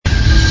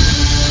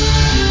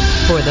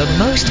for the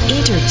most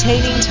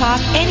entertaining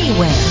talk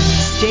anywhere.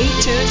 Stay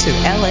tuned to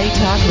LA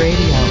Talk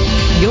Radio,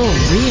 your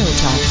real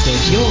talk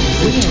station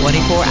with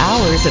 24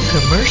 hours of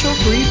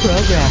commercial-free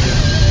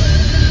programming.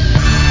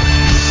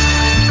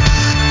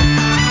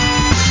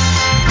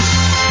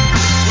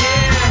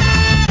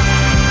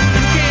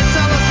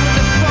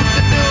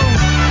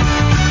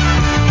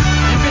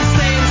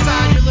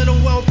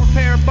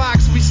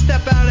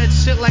 Step out of that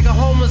shit like a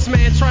homeless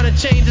man trying to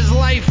change his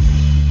life. We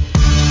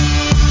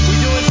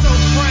do it so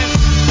fresh,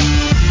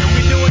 and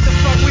we do what the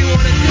fuck we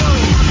want to do.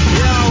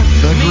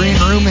 The Green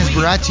Room is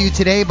brought to you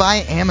today by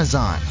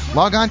Amazon.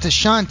 Log on to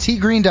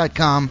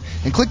SeanTGreen.com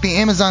and click the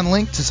Amazon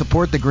link to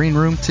support the Green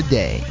Room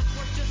today.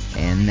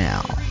 And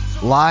now,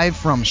 live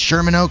from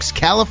Sherman Oaks,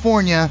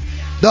 California,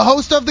 the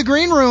host of the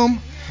Green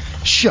Room,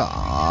 Sean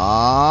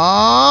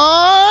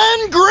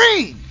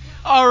Green.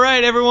 All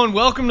right, everyone,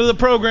 welcome to the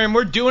program.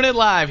 We're doing it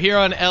live here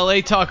on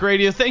LA Talk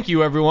Radio. Thank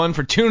you, everyone,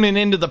 for tuning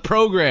into the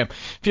program.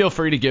 Feel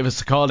free to give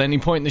us a call at any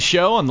point in the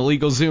show on the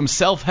LegalZoom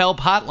self-help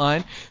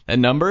hotline. That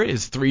number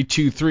is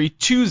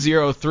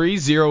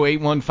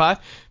 323-203-0815.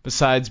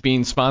 Besides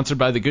being sponsored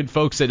by the good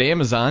folks at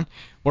Amazon,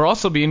 we're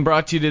also being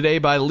brought to you today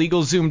by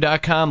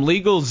LegalZoom.com.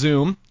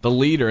 LegalZoom, the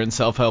leader in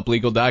self-help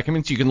legal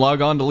documents. You can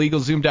log on to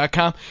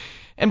LegalZoom.com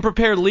and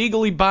prepare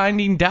legally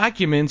binding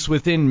documents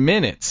within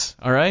minutes,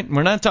 all right?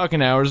 We're not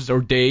talking hours or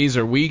days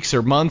or weeks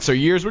or months or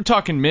years. We're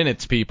talking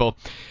minutes, people.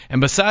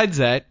 And besides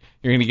that,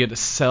 you're going to get a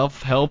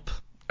self-help.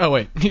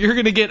 You're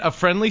going to get a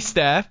friendly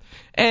staff,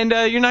 and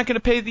you're not going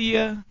to pay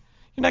the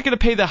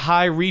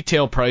high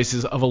retail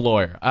prices of a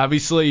lawyer.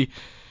 Obviously,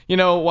 you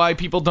know why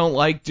people don't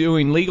like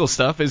doing legal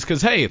stuff is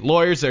because, hey,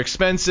 lawyers are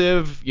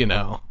expensive, you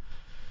know.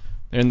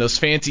 They're in those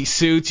fancy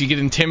suits. You get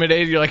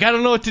intimidated. You're like, I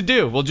don't know what to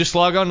do. Well, just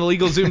log on to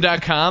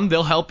LegalZoom.com.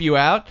 They'll help you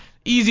out.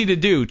 Easy to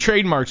do.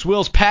 Trademarks,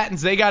 wills,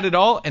 patents, they got it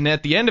all. And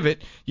at the end of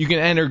it, you can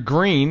enter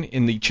green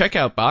in the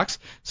checkout box.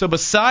 So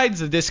besides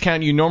the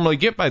discount you normally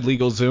get by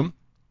LegalZoom,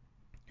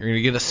 you're going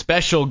to get a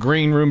special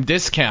Green Room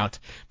discount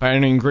by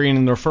entering green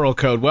in the referral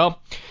code.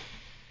 Well,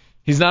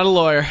 he's not a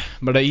lawyer,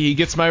 but he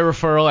gets my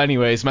referral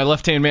anyways. My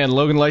left-hand man,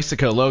 Logan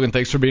Leistikow. Logan,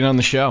 thanks for being on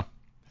the show.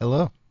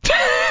 Hello.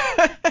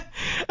 I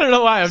don't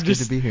know why. It's good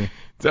to be here.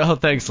 Oh,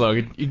 thanks,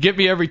 Logan. You get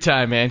me every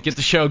time, man. Get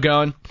the show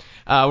going.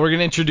 We're going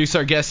to introduce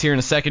our guest here in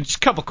a second. Just a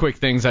couple quick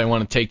things I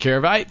want to take care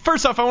of.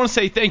 First off, I want to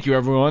say thank you,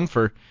 everyone,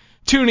 for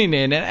tuning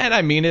in, and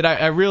I mean it.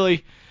 I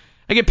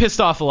get pissed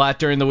off a lot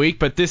during the week,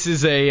 but this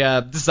is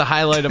a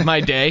highlight of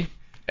my day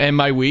and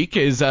my week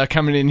is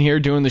coming in here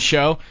doing the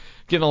show,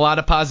 getting a lot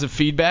of positive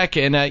feedback,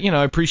 and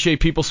I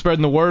appreciate people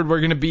spreading the word. We're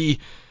going to be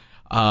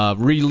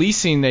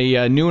releasing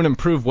a new and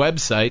improved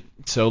website,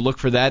 so look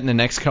for that in the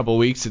next couple of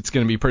weeks. It's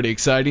going to be pretty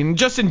exciting. And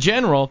just in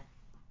general,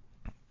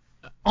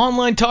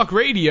 online talk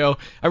radio,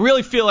 I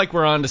really feel like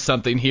we're onto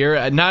something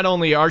here. Not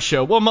only our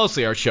show, well,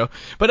 mostly our show,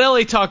 but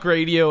LA Talk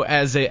Radio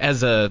as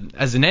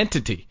an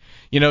entity.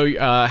 You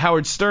know,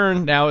 Howard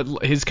Stern, now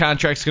his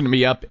contract's going to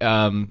be up. It's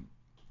going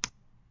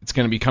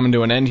to be coming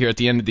to an end here at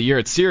the end of the year.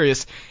 It's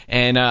serious,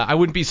 and I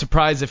wouldn't be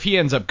surprised if he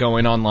ends up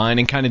going online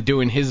and kind of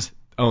doing his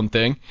own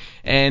thing.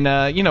 And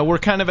we're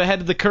kind of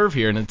ahead of the curve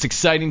here, and it's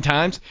exciting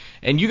times.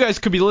 And you guys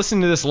could be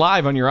listening to this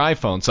live on your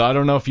iPhone, so I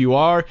don't know if you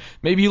are.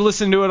 Maybe you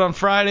listen to it on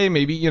Friday.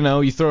 Maybe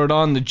you throw it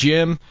on in the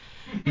gym.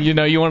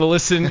 You want to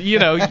listen. You're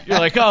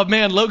like, oh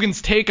man,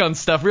 Logan's take on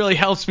stuff really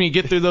helps me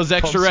get through those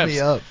extra Pumps reps. me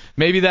up.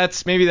 Maybe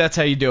that's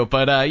how you do it.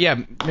 But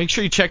make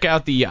sure you check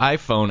out the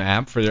iPhone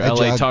app for their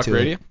LA Talk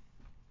Radio.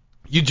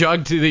 You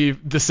jog to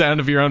the sound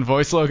of your own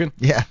voice, Logan?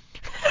 Yeah.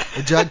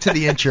 I jogged to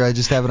the intro. I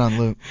just have it on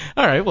loop.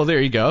 All right. Well,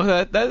 there you go.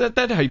 That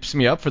hypes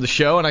me up for the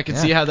show, and I can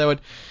see how that would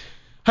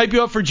hype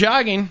you up for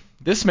jogging.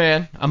 This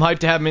man, I'm hyped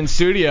to have him in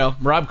studio.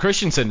 Rob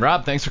Christensen.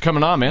 Rob, thanks for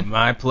coming on, man.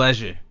 My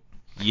pleasure.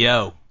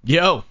 Yo.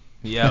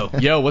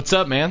 What's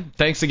up, man?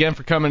 Thanks again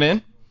for coming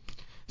in.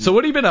 So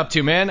what have you been up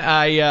to,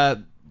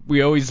 man?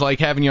 We always like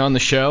having you on the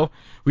show.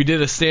 We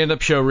did a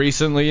stand-up show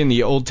recently in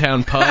the Old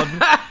Town Pub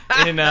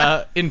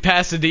in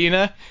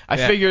Pasadena. I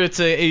figure it's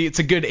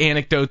a good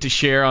anecdote to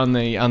share on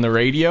the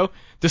radio.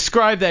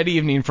 Describe that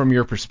evening from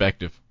your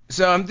perspective.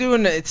 So I'm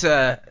doing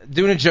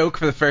a joke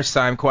for the first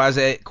time,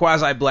 quasi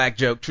black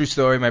joke, true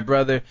story. My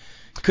brother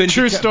couldn't.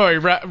 True story.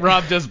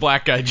 Rob does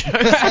black guy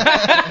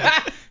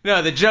jokes.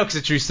 No, the joke's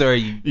a true story.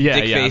 You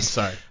dick face.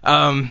 I'm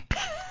sorry.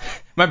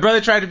 My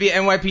brother tried to be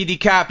an NYPD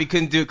cop. He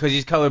couldn't do it because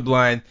he's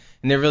colorblind.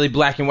 And they're really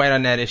black and white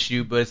on that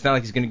issue, but it's not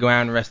like he's going to go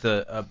out and arrest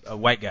a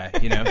white guy,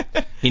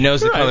 He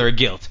knows the color of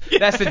guilt.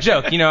 That's the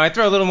joke. I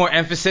throw a little more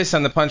emphasis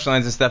on the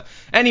punchlines and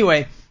stuff.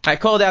 Anyway, I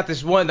called out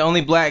the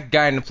only black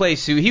guy in the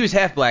place who, he was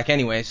half black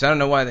anyway, so I don't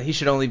know why he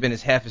should only been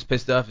half as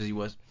pissed off as he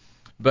was.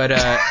 But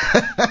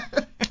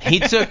he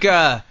took,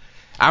 I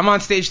I'm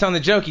on stage telling the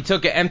joke. He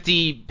took an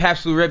empty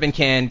Pabst Blue Ribbon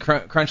can,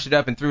 crunched it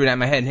up, and threw it at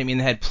my head and hit me in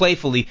the head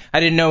playfully. I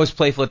didn't know it was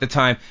playful at the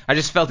time. I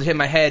just felt it hit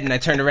my head, and I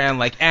turned around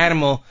like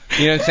animal,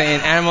 you know what I'm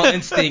saying? Animal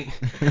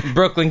instinct,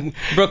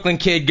 Brooklyn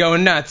kid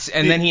going nuts.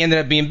 And then he ended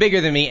up being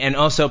bigger than me and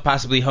also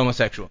possibly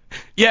homosexual.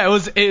 Yeah, it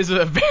was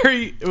a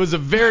very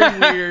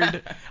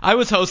weird. I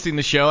was hosting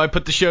the show. I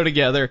put the show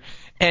together.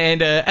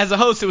 And as a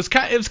host, it was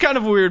kind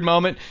of a weird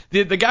moment.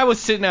 The guy was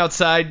sitting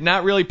outside,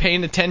 not really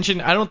paying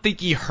attention. I don't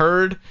think he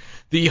heard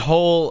the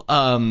whole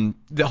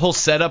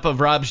setup of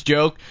Rob's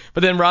joke.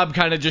 But then Rob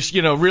kind of just,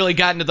 really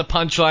got into the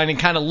punchline and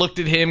kind of looked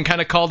at him, kind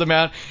of called him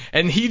out,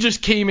 and he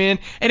just came in.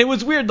 And it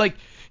was weird,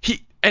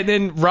 and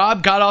then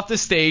Rob got off the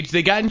stage.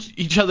 They got in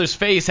each other's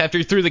face after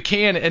he threw the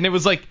can, and it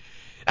was like,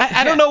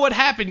 I don't know what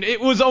happened. It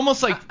was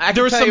almost like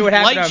there was some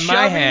light on shoving.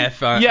 My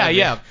half.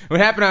 Yeah. What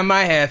happened on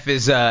my half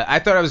is I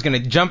thought I was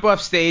going to jump off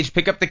stage,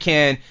 pick up the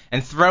can,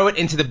 and throw it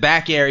into the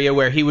back area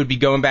where he would be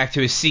going back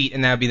to his seat,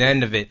 and that would be the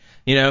end of it,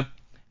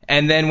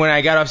 And then when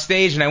I got off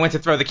stage and I went to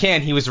throw the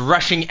can, he was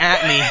rushing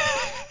at me,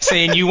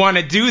 saying, "You want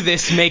to do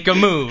this? Make a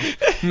move."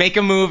 Make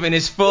a move in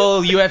his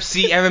full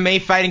UFC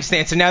MMA fighting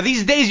stance. And now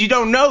these days you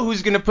don't know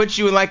who's going to put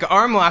you in like an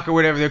arm lock or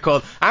whatever they're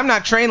called. I'm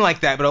not trained like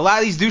that, but a lot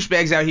of these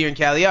douchebags out here in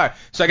Cali are.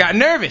 So I got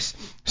nervous.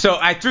 So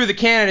I threw the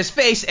can at his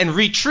face and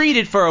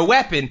retreated for a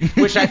weapon,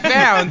 which I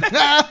found.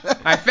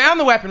 I found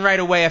the weapon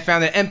right away. I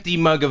found an empty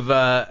mug.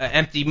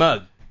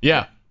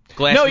 Yeah.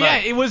 Glass no, mug. yeah,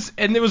 it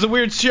was a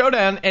weird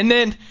showdown, and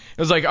then it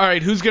was like, all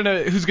right, who's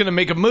gonna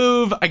make a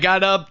move? I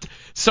got up,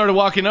 started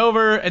walking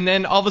over, and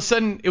then all of a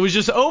sudden it was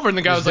just over, and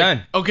the guy was like,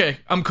 done. okay,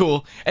 I'm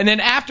cool. And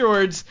then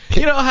afterwards,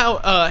 you know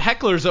how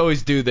hecklers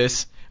always do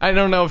this. I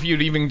don't know if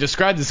you'd even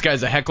describe this guy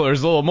as a heckler,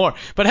 as a little more,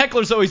 but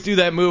hecklers always do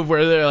that move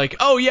where they're like,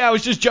 oh yeah, I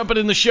was just jumping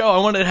in the show, I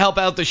wanted to help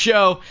out the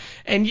show,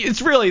 and it's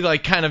really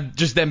like kind of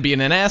just them being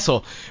an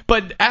asshole.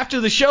 But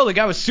after the show, the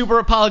guy was super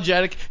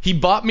apologetic. He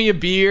bought me a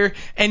beer,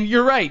 and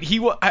you're right, he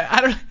was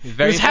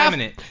very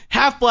effeminate,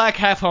 half black,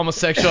 half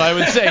homosexual, I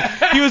would say.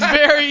 He was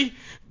very.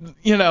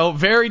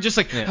 Very just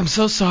like, yeah. I'm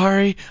so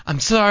sorry.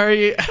 I'm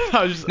sorry.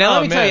 I was just, now,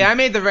 let me tell you, I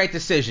made the right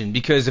decision,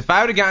 because if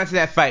I would have gotten to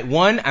that fight,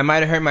 1, I might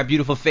have hurt my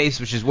beautiful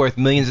face, which is worth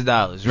millions of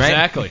dollars, right?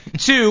 Exactly.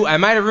 2, I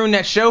might have ruined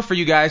that show for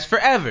you guys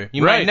forever.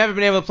 You might have never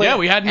been able to play it. Yeah,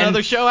 we had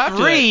another show after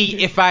 3,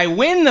 if I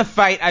win the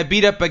fight, I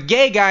beat up a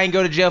gay guy and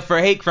go to jail for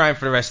a hate crime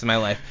for the rest of my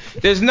life.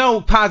 There's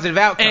no positive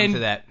outcome to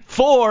that.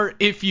 4,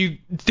 if you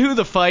do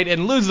the fight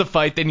and lose the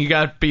fight, then you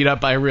got beat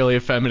up by a really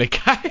effeminate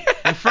guy.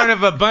 In front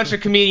of a bunch of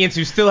comedians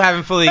who still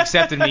haven't fully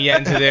accepted me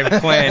yet into their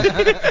clan.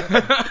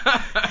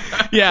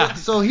 Yeah.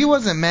 So he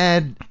wasn't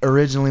mad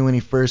originally when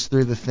he first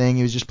threw the thing.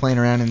 He was just playing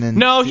around, and then...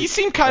 No, he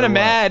seemed kind of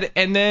mad,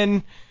 and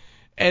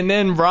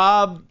then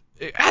Rob...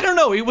 I don't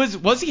know.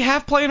 Was he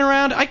half playing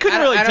around? I couldn't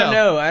really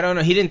tell. I don't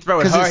know. He didn't throw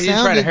it hard. He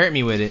didn't try to hurt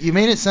me with it. You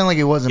made it sound like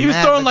he wasn't mad.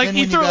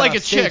 He threw it like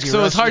a stage, chick, so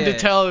it was hard to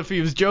tell if he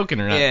was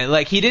joking or not. Yeah,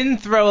 like he didn't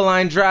throw a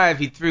line drive.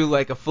 He threw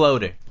like a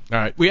floater. All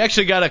right. We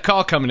actually got a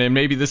call coming in.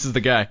 Maybe this is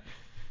the guy.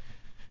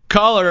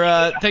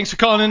 Caller, thanks for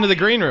calling into the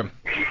green room.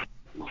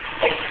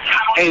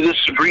 Hey, this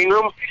is the green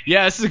room?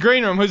 Yeah, this is the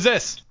green room. Who's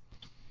this?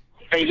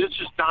 Hey, this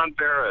is Don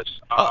Barris.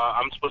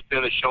 I'm supposed to be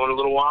on the show in a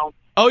little while.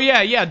 Oh,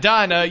 yeah,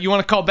 Don, you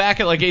want to call back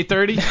at like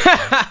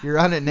 8:30? You're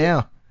on it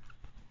now.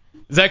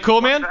 Is that cool,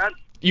 man? That?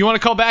 You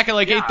want to call back at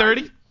like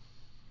 8:30?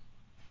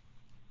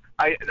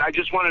 I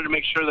just wanted to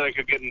make sure that I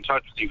could get in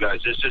touch with you guys.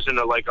 This isn't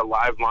a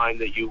live line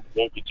that you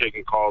won't be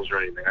taking calls or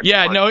anything.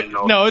 Yeah,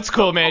 no, it's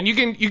cool, man. You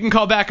can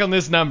call back on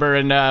this number,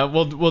 and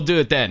we'll do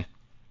it then.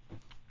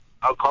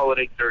 I'll call at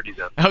 8:30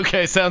 then.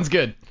 Okay, sounds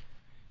good.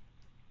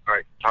 All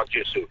right, talk to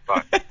you soon.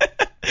 Bye.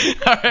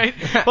 All right.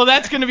 Well,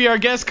 that's going to be our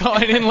guest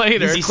calling in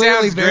later. He's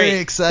clearly very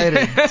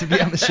excited to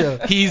be on the show.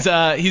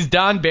 He's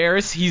Don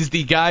Barris. He's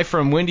the guy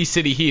from Windy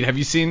City Heat. Have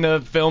you seen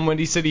the film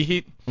Windy City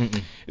Heat?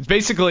 Mm-mm.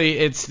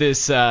 It's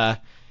this.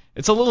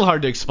 It's a little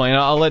hard to explain.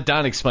 I'll let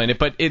Don explain it,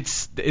 but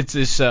it's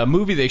this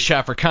movie they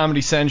shot for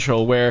Comedy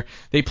Central where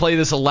they play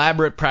this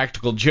elaborate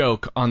practical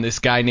joke on this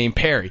guy named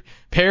Perry.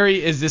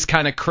 Perry is this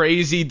kind of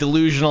crazy,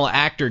 delusional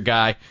actor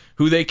guy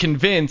who they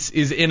convince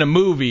is in a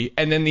movie,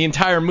 and then the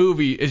entire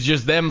movie is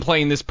just them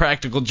playing this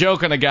practical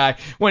joke on a guy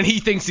when he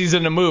thinks he's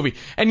in a movie.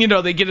 And,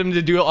 they get him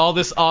to do all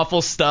this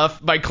awful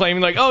stuff by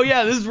claiming, like, oh,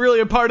 yeah, this is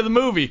really a part of the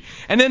movie.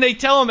 And then they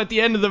tell him at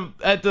the end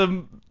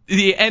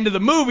of the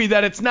movie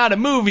that it's not a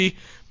movie,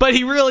 but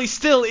he really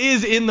still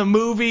is in the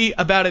movie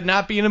about it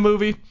not being a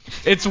movie.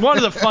 It's one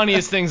of the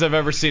funniest things I've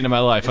ever seen in my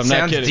life. I'm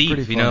not kidding. It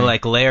sounds deep,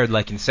 like layered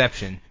like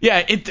Inception.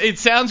 Yeah, it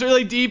sounds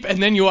really deep, and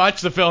then you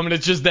watch the film, and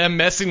it's just them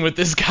messing with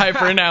this guy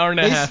for an hour and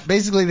a half.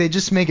 Basically, they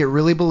just make it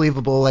really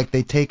believable. Like,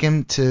 they take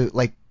him to,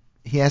 like,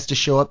 he has to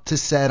show up to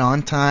set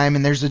on time,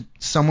 and there's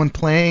someone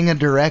playing a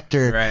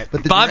director. Right.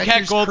 But the Bobcat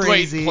director's Goldthwait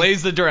crazy.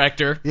 plays the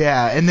director.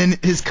 Yeah, and then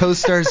his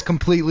co-star is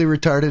completely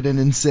retarded and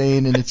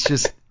insane, and it's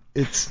just...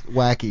 It's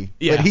wacky.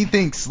 Yeah. But he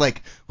thinks,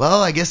 like,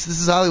 well, I guess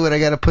this is Hollywood. I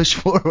got to push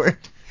forward.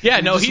 Yeah,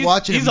 and no, he's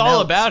all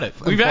about it.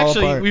 We've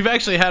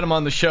actually had him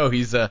on the show.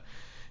 He's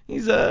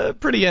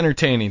pretty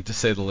entertaining, to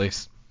say the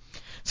least.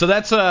 So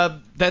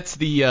that's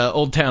the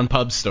Old Town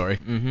Pub story.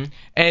 Mm-hmm.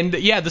 And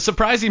yeah, the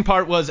surprising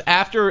part was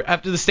after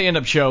the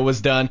stand-up show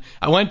was done,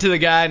 I went to the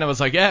guy and I was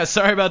like, yeah,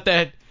 sorry about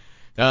that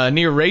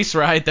near race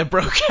riot that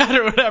broke out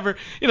or whatever.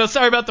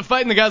 Sorry about the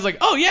fight. And the guy's like,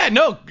 oh yeah,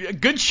 no,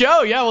 good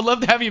show. Yeah, we'd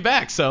love to have you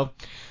back. So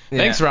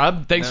thanks,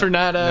 Rob. Thanks for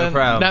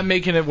not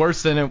making it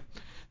worse than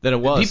it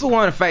was. People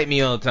want to fight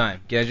me all the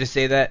time. Can I just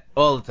say that?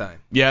 All the time.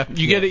 Yeah,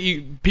 get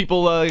it.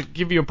 People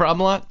give you a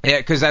problem a lot. Yeah,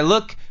 because I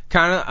look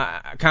kind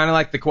of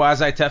like the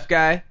quasi tough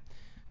guy,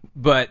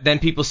 but then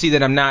people see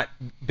that I'm not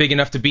big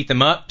enough to beat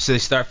them up, so they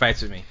start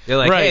fights with me. They're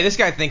like, hey, this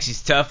guy thinks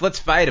he's tough. Let's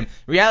fight him.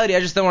 In reality, I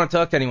just don't want to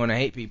talk to anyone. I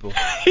hate people.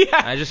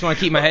 I just want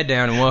to keep my head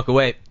down and walk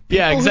away.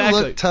 People who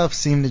look tough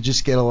seem to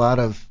just get a lot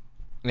of.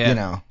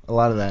 A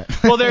lot of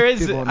that. Well, there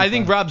is. I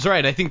think Rob's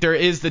right. I think there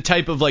is the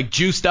type of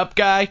juiced up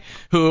guy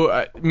who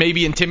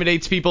maybe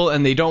intimidates people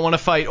and they don't want to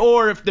fight,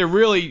 or if they're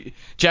really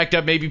jacked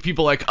up, maybe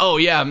people like, oh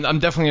yeah, I'm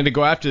definitely going to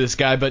go after this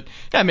guy. But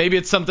yeah, maybe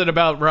it's something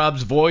about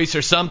Rob's voice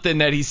or something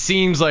that he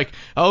seems like,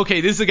 okay,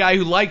 this is a guy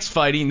who likes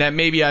fighting, that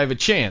maybe I have a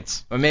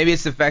chance. Or maybe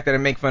it's the fact that I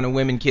make fun of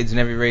women, kids, and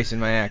every race in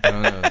my act. I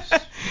don't know.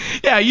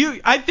 Yeah,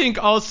 I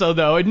think also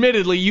though,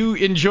 admittedly, you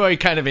enjoy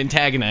kind of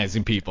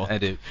antagonizing people. I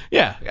do.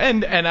 Yeah,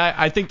 and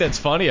I think that's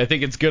funny. I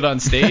think it's good on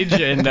stage,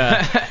 and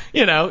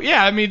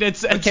I mean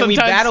it's. But can we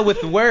battle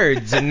with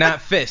words and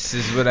not fists?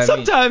 Is what I mean.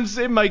 Sometimes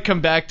it might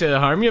come back to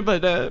harm you,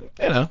 but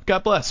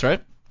God bless,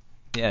 right?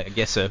 Yeah, I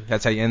guess so.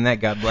 That's how you end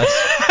that. God bless.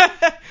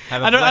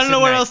 I don't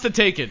know where else to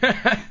take it.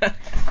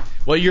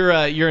 Well, you're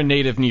a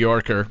native New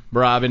Yorker,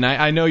 Rob, and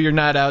I know you're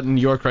not out in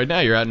New York right now.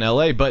 You're out in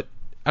L.A., but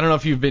I don't know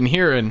if you've been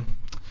hearing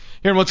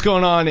what's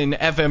going on in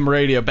FM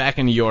radio back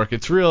in New York.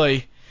 It's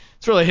really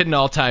hitting an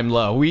all-time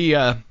low.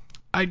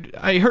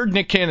 I heard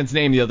Nick Cannon's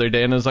name the other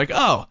day, and I was like,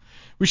 oh,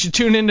 we should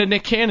tune into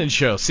Nick Cannon's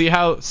show, see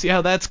how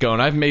that's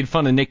going. I've made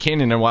fun of Nick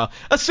Cannon in a while,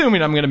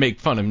 assuming I'm going to make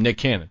fun of Nick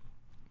Cannon.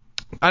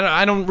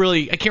 I can't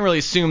really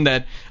assume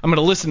that I'm going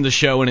to listen to the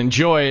show and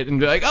enjoy it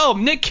and be like, oh,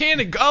 Nick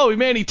Cannon, oh,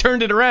 man, he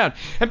turned it around.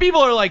 And people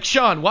are like,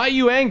 Sean, why are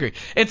you angry?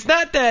 It's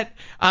not that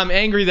I'm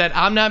angry that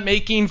I'm not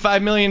making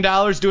 $5 million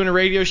doing a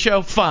radio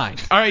show. Fine.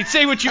 All right,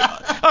 say what you...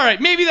 All right,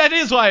 maybe that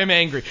is why I'm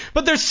angry.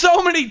 But there's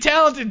so many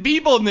talented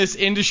people in this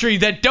industry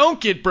that don't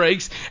get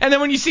breaks. And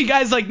then when you see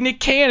guys like Nick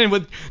Cannon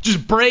with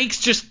just breaks,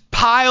 just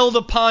piled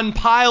upon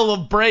pile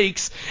of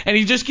breaks, and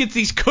he just gets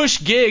these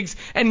cush gigs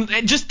and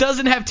just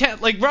doesn't have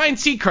talent. Like Ryan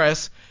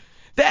Seacrest,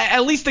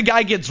 at least the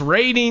guy gets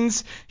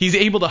ratings. He's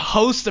able to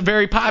host a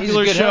very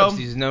popular show. He's a good show. host.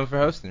 He's known for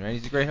hosting, right?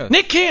 He's a great host.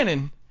 Nick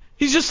Cannon,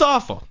 he's just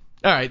awful.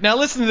 All right, now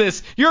listen to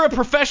this. You're a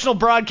professional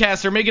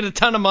broadcaster making a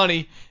ton of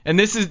money, and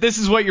this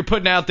is what you're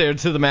putting out there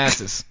to the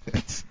masses.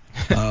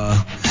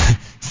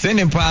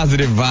 Sending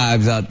positive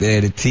vibes out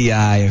there to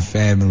T.I. and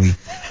family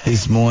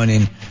this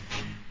morning.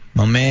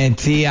 My man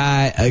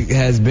T.I.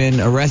 has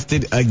been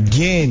arrested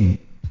again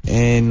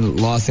in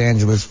Los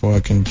Angeles for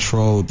a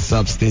controlled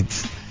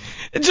substance.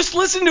 Just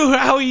listen to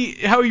how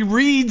he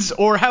reads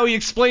or how he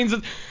explains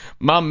it.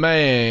 My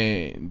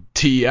man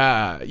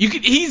T.I.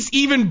 He's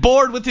even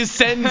bored with his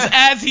sentence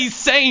as he's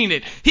saying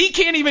it. He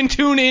can't even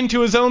tune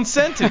into his own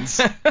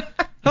sentence.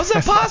 How's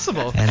that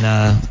possible?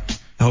 And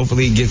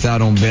hopefully he gets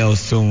out on bail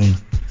soon.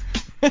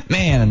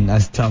 Man,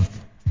 that's tough.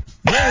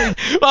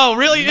 Oh,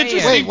 really interesting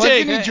take.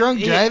 Wasn't he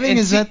drunk driving?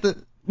 Is that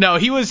the... No,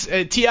 he was.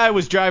 T.I.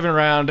 was driving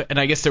around, and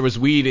I guess there was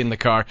weed in the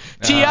car.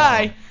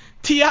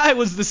 T.I.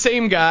 was the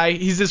same guy.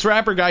 He's this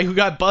rapper guy who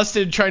got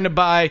busted trying to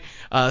buy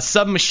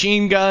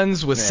submachine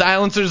guns with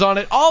silencers on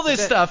it. All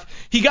this stuff.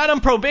 He got on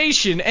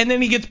probation, and then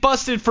he gets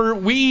busted for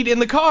weed in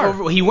the car.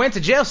 Well, he went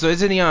to jail, so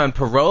isn't he on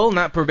parole,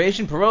 not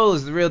probation? Parole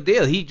is the real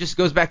deal. He just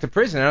goes back to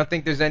prison. I don't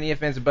think there's any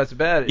ifs, ands, or buts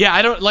about it. Yeah,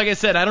 I don't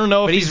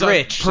know if he's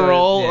rich, on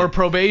parole or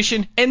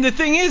probation. And the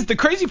thing is, the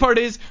crazy part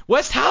is,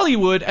 West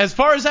Hollywood, as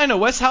far as I know,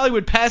 West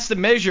Hollywood passed a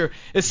measure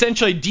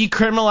essentially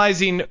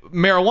decriminalizing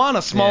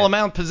marijuana, small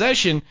amount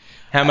possession.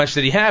 How much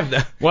did he have, though?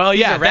 Well,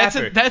 yeah,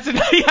 rappers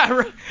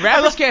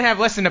can't have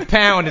less than a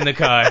pound in the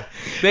car.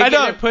 They get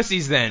their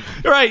pussies then.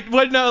 Right.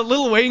 When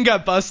Lil Wayne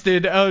got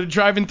busted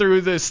driving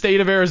through the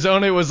state of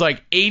Arizona, it was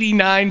like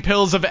 89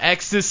 pills of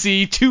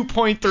ecstasy,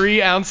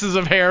 2.3 ounces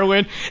of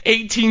heroin,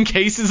 18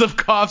 cases of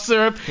cough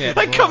syrup. Yeah,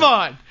 come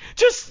on.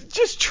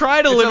 Just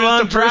try to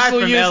limit the personal use. It's a long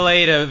drive from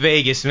L.A. to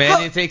Vegas,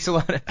 man. It takes a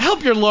lot of...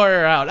 Help your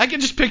lawyer out. I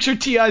can just picture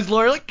T.I.'s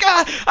lawyer like,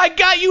 God, I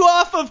got you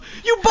off of...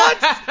 You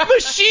bought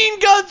machine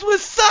guns with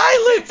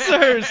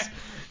silencers.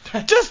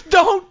 Just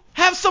don't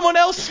have someone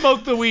else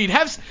smoke the weed.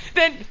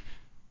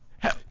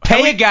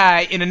 Pay a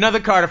guy in another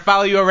car to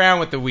follow you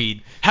around with the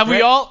weed. Have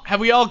we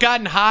all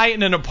gotten high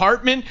in an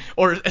apartment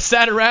or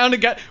sat around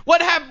and got...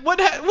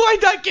 Why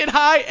not get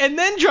high and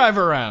then drive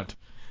around?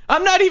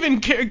 I'm not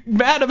even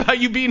mad about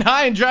you being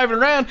high and driving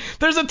around.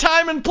 There's a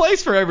time and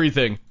place for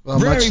everything. Well,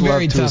 very,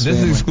 very tough.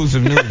 This is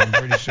exclusive news. I'm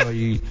pretty sure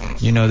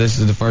you know this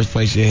is the first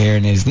place you're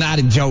hearing it. It's not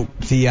a joke.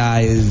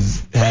 T.I.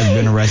 has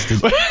been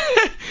arrested.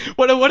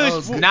 What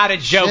It's not a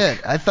joke.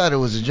 Shit, I thought it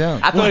was a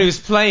joke. I thought he was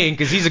playing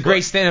because he's a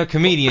great stand-up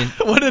comedian.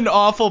 What an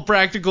awful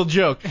practical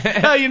joke.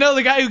 Now, you know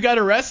the guy who got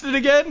arrested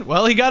again?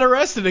 Well, he got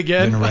arrested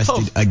again. Been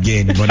arrested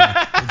again.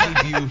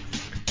 But we'll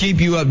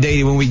keep you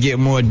updated when we get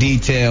more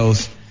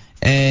details.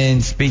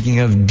 And speaking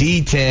of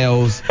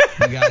details,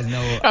 you guys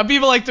know...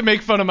 people like to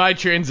make fun of my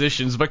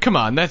transitions, but come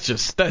on, that's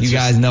you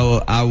guys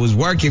know I was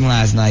working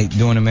last night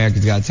doing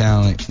America's Got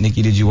Talent.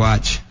 Nikki, did you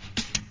watch?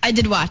 I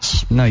did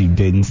watch. No, you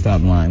didn't.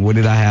 Stop lying. What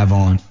did I have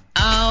on?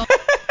 Oh.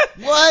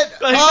 What?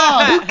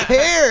 Oh, who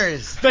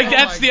cares? Like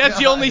that's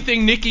the only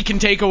thing Nikki can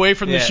take away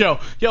from the show.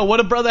 Yo, what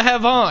a brother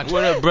have on?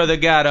 What a brother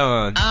got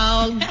on?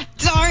 Oh,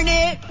 darn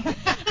it.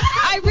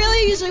 I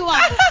really usually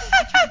watch.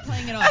 I tried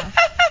playing it off.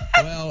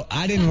 Well,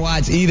 I didn't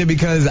watch either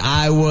because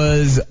I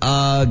was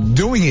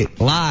doing it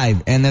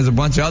live, and there's a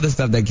bunch of other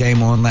stuff that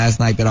came on last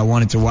night that I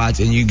wanted to watch,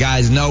 and you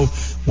guys know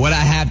what I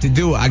have to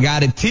do. I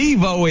got to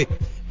TiVo it,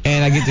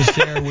 and I get to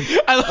share it with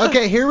you.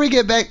 Okay, here we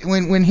get back.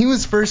 When he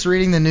was first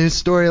reading the news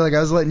story, like I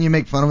was letting you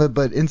make fun of it,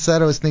 but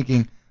inside I was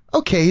thinking,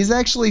 okay, he's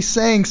actually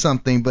saying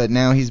something, but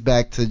now he's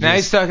back to just... Now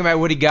he's talking about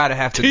what he got to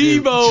have to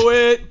do.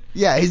 TiVo it.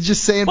 Yeah, he's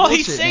just saying Well,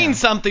 bullshit he's saying now.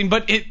 something,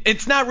 but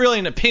it's not really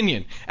an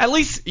opinion. At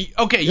least,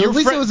 okay, At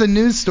least it was a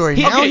news story.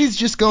 Now he's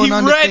just going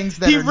on to things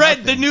that He are read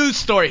nothing. the news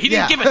story. He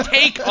didn't give a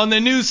take on the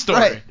news story.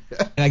 Right.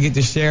 And I get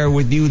to share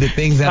with you the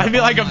things that I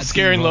feel like on I'm my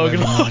scaring TiVo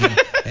Logan.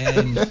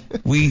 every morning.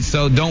 And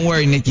so don't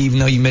worry, Nikki, even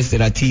though you missed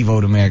it, I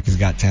TiVo'd America's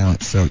Got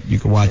Talent, so you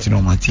can watch it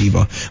on my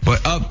TiVo.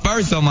 But up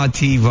first on my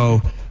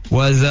TiVo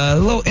was a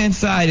little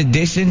inside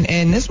edition,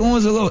 and this one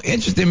was a little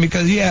interesting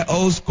because you had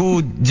old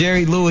school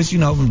Jerry Lewis, you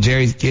know, from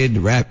Jerry's Kid, the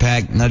Rat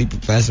Pack, Nutty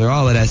Professor,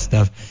 all of that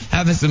stuff,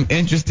 having some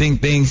interesting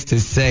things to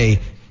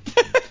say.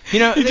 You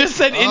know, You just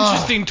said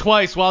interesting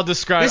twice while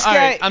describing. This All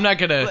guy, right, I'm not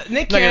gonna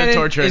Nick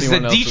torture Cannon is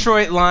anyone the else.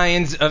 Detroit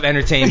Lions of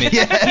entertainment.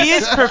 He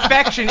is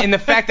perfection in the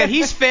fact that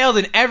he's failed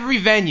in every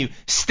venue: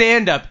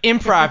 stand-up,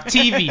 improv,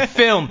 TV,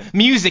 film,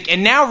 music,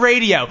 and now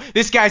radio.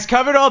 This guy's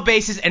covered all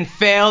bases and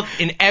failed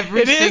in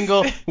every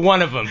single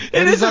one of them.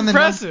 It is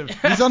impressive.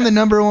 He's on the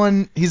number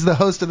one. He's the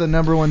host of the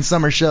number one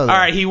summer show. Though. All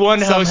right, he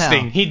won Somehow.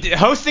 hosting.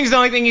 Hosting's the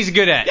only thing he's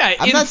good at. Yeah,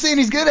 I'm not saying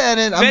he's good at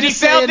it. I'm Then he just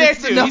failed saying there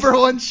it's the too. number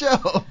one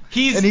show.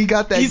 And he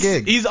got that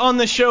gig. He's on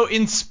the show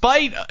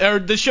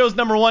the show's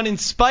number one in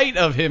spite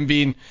of him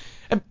being.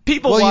 And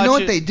people Well, watch you know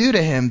what it. they do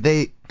to him?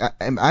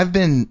 I've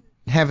been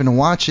having to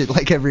watch it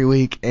like every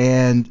week,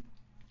 and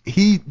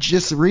he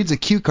just reads a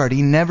cue card.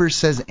 He never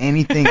says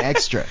anything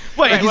extra.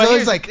 Wait, he's well, always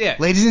here's- like, yeah.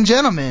 ladies and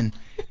gentlemen,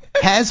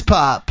 Has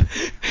Pop.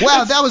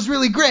 Wow, that was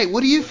really great.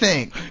 What do you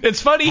think?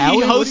 It's funny Howie, he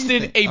what do you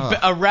hosted think?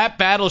 a rap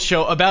battle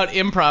show about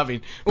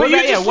improving. Well, you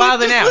yeah, just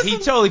Wild and just Out. listen-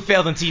 He totally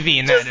failed on TV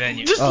in that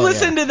venue. Just Oh,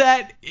 listen yeah. to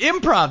that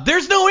improv.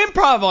 There's no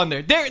improv on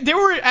there. There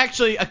were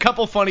actually a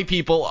couple funny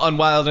people on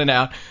Wild and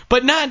Out,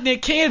 but not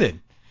Nick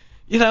Cannon.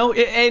 You know,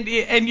 and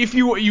if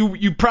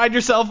you pride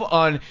yourself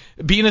on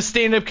being a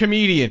stand-up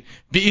comedian,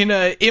 being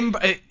an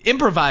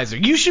improviser,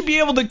 you should be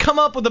able to come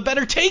up with a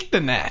better take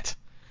than that.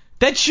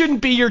 That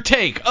shouldn't be your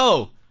take.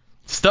 Oh,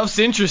 stuff's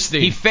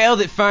interesting. He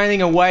failed at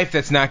finding a wife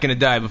that's not going to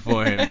die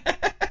before him.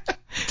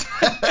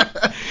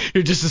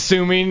 You're just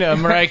assuming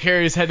Mariah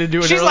Carey's had to do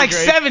an She's early like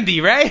grave.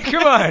 70, right?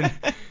 Come on.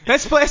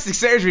 That's plastic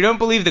surgery. Don't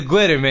believe the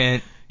glitter,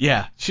 man.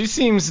 Yeah, she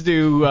seems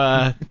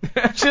to.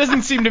 She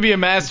doesn't seem to be a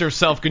master of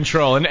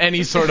self-control in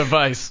any sort of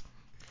vice.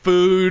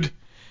 Food,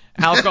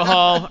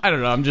 alcohol. I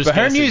don't know. I'm just. But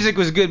her guessing. music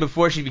was good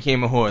before she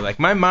became a whore. Like,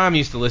 my mom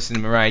used to listen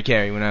to Mariah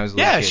Carey when I was a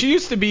little Yeah, kid. she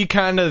used to be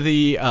kind of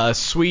the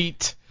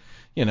sweet,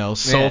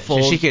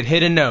 soulful. Yeah, she could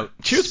hit a note.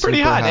 She was pretty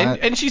Super hot, hot.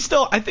 and she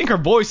still. I think her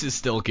voice is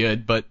still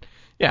good, but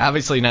yeah,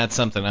 obviously not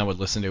something I would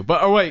listen to.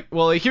 But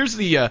here's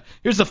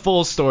the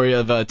full story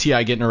of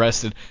T.I. getting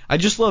arrested. I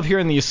just love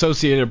hearing the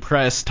Associated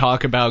Press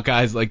talk about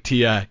guys like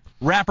T.I.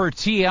 Rapper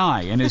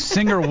T.I. and his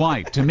singer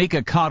wife,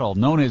 Tamika Cottle,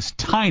 known as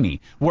Tiny,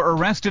 were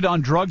arrested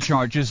on drug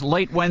charges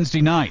late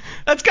Wednesday night.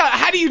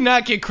 How do you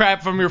not get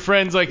crap from your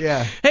friends like,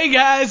 hey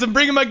guys, I'm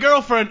bringing my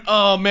girlfriend.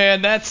 Oh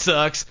man, that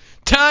sucks.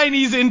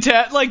 Tiny's in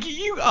town.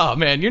 Oh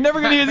man, you're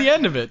never gonna hear the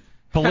end of it.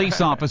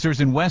 Police officers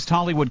in West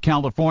Hollywood,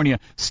 California,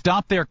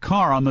 stopped their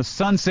car on the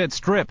Sunset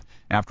Strip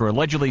after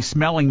allegedly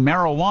smelling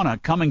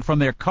marijuana coming from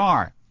their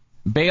car.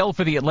 Bail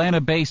for the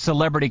Atlanta-based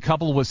celebrity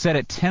couple was set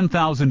at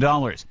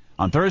 $10,000.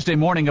 On Thursday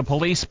morning, a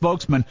police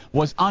spokesman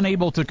was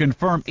unable to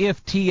confirm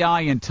if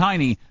T.I. and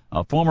Tiny,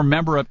 a former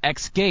member of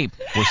Xscape,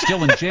 were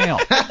still in jail.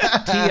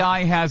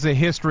 T.I. has a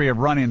history of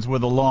run-ins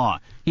with the law.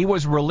 He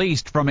was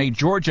released from a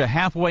Georgia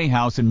halfway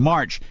house in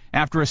March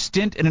after a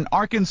stint in an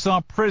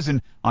Arkansas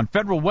prison on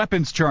federal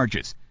weapons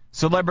charges.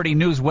 Celebrity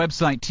news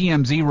website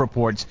TMZ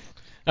reports.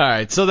 All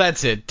right, so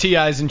that's it.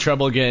 T.I.'s in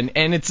trouble again,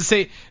 and it's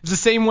the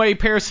same way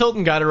Paris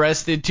Hilton got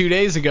arrested 2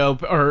 days ago,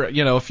 or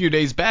a few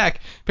days back.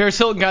 Paris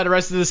Hilton got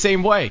arrested the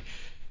same way.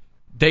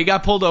 They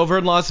got pulled over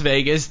in Las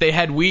Vegas. They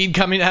had weed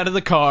coming out of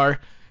the car.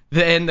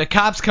 Then the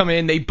cops come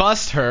in. They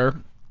bust her,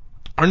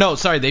 or no,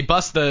 sorry, they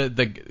bust her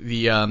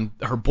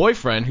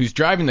boyfriend who's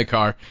driving the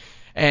car,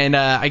 and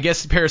I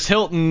guess Paris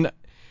Hilton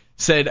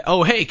said,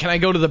 oh, hey, can I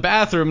go to the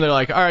bathroom? They're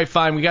like, all right,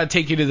 fine, we got to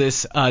take you to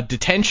this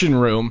detention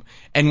room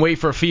and wait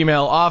for a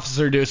female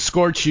officer to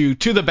escort you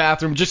to the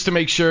bathroom just to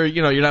make sure,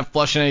 you're not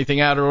flushing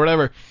anything out or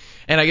whatever.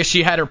 And I guess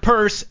she had her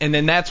purse, and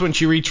then that's when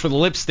she reached for the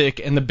lipstick,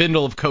 and the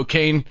bindle of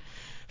cocaine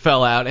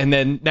fell out. And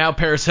then now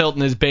Paris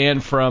Hilton is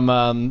banned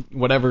from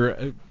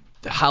whatever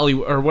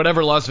Hollywood or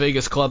whatever Las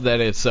Vegas club that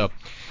is. So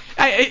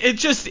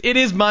it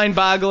is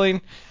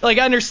mind-boggling. Like,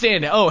 I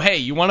understand, oh, hey,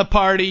 you want to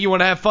party, you want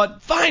to have fun,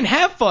 fine,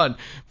 have fun.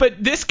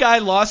 But this guy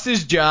lost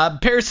his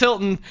job. Paris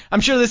Hilton,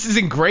 I'm sure this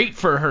isn't great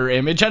for her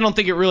image. I don't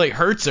think it really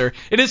hurts her.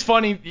 It is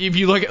funny if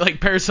you look at,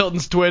 like, Paris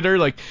Hilton's Twitter,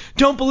 like,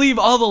 don't believe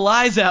all the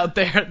lies out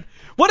there.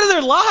 What are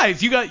their lies?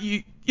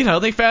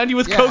 They found you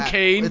with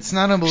cocaine. It's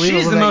not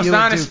unbelievable. She's the most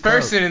honest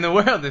person in the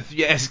world, if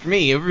you ask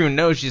me. Everyone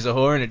knows she's a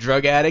whore and a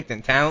drug addict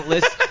and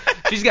talentless.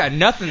 She's got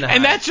nothing to hide.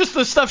 And that's just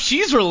the stuff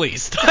she's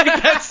released.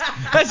 Like,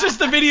 that's just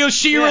the video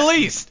she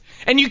released.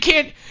 And you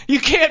can't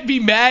be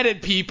mad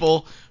at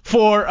people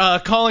for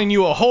calling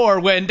you a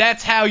whore when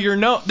that's how you're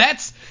known.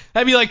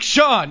 That'd be like,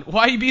 Sean,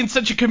 why are you being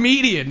such a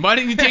comedian? Why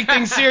didn't you take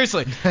things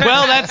seriously?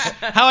 Well, that's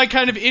how I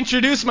kind of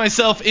introduce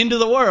myself into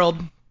the world.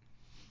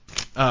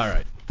 All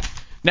right.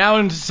 Now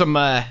into some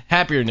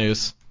happier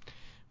news.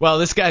 Well,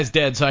 this guy's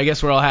dead, so I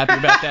guess we're all happy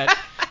about that.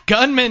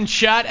 Gunmen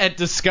shot at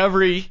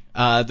Discovery,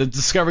 the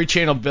Discovery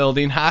Channel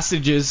building.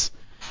 Hostages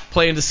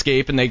planned to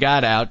escape, and they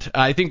got out.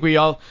 I think we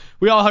all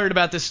heard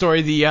about this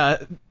story.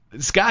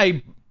 This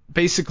guy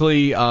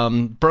basically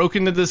broke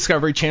into the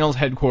Discovery Channel's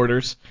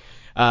headquarters.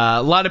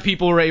 A lot of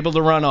people were able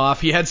to run off.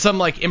 He had some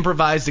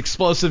improvised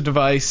explosive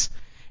device,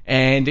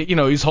 and he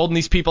was holding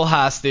these people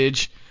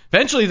hostage.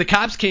 Eventually, the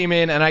cops came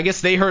in, and I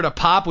guess they heard a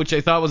pop, which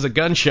they thought was a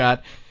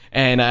gunshot,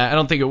 and I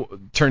don't think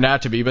it turned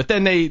out to be. But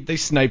then they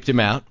sniped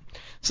him out.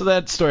 So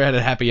that story had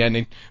a happy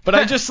ending. But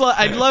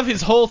I love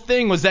his whole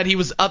thing was that he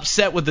was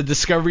upset with the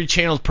Discovery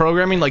Channel's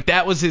programming. Like,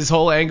 that was his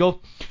whole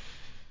angle.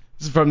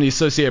 This is from the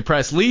Associated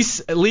Press.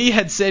 Lee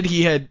had said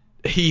he hated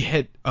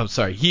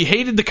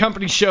the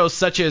company's shows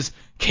such as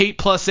Kate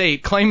Plus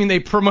 8, claiming they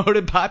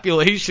promoted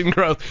population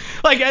growth.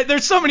 Like,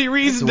 there's so many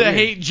reasons to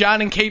hate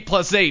John and Kate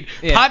Plus 8.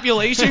 Yeah.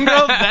 Population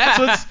growth, that's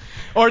what's...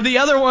 Or the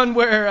other one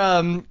where,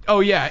 and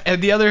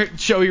the other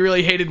show he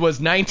really hated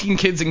was 19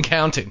 Kids and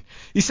Counting.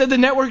 He said the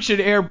network should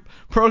air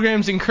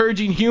programs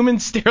encouraging human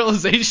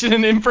sterilization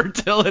and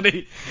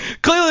infertility.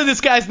 Clearly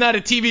this guy's not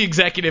a TV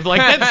executive. Like,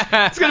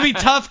 it's going to be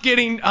tough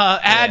getting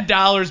ad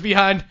dollars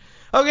behind.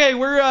 Okay,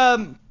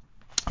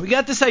 we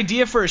got this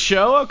idea for a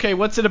show. Okay,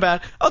 what's it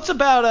about? Oh, it's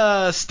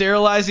about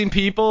sterilizing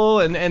people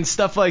and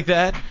stuff like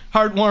that.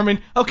 Heartwarming.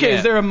 Okay,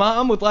 Is there a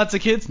mom with lots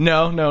of kids?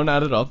 No,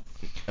 not at all.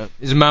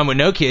 There's a mom with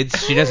no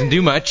kids. She doesn't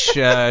do much.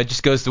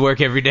 Just goes to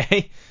work every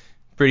day.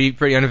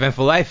 Pretty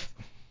uneventful life.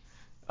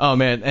 Oh,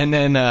 man. And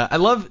then I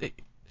love...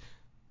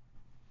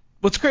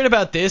 What's great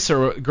about this,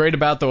 or great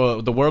about the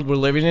world we're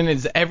living in,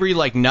 is every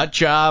nut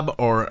job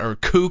or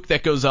kook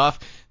that goes off,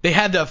 they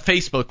have a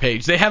Facebook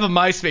page. They have a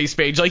MySpace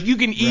page. Like, you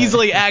can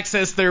easily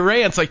access their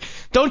rants. Like,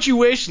 don't you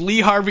wish Lee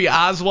Harvey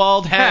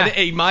Oswald had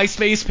a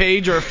MySpace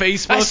page or a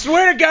Facebook? I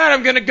swear to God,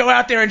 I'm gonna go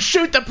out there and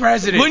shoot the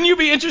president. Wouldn't you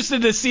be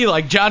interested to see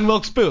John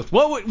Wilkes Booth?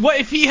 What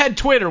if he had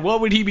Twitter?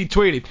 What would he be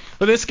tweeting?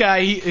 Well, this guy,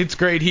 it's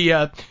great. He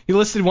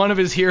listed one of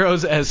his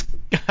heroes as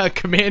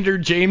Commander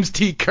James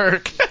T.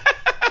 Kirk.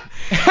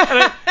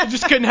 And I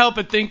just couldn't help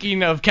but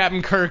thinking of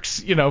Captain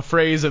Kirk's,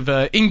 phrase of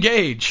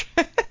engage.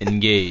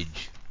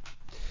 Engage.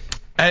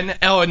 And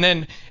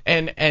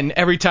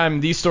every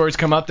time these stories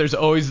come up, there's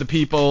always the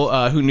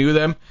people who knew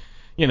them,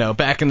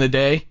 back in the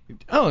day.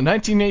 Oh,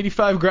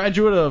 1985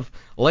 graduate of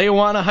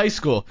Leuwana High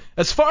School.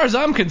 As far as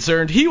I'm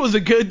concerned, he was a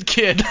good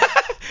kid.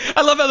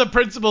 I love how the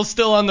principal's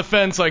still on the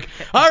fence, all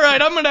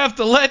right, I'm going to have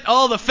to let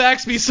all the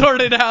facts be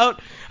sorted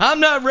out.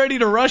 I'm not ready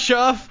to rush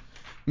off,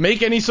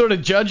 make any sort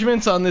of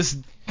judgments on this.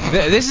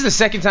 This is the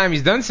second time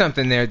he's done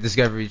something there at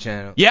Discovery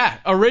Channel. Yeah,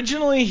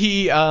 originally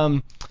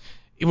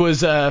it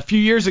was a few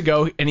years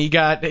ago, and he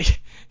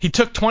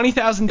took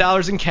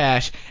 $20,000 in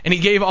cash, and he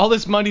gave all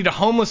this money to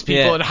homeless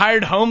people and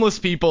hired homeless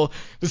people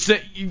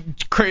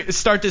to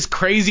start this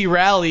crazy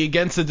rally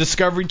against the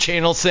Discovery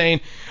Channel, saying,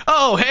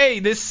 "Oh, hey,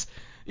 this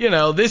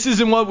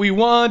isn't what we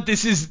want.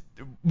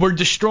 We're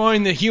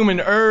destroying the human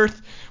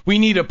Earth. We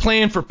need a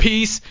plan for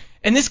peace."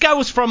 And this guy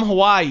was from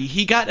Hawaii.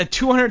 He got a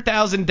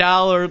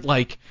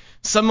 $200,000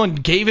 someone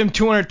gave him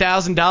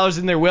 $200,000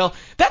 in their will.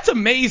 That's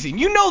amazing.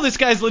 This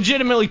guy's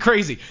legitimately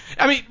crazy.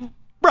 I mean,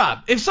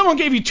 Rob, if someone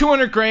gave you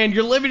 $200,000,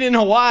 you're living in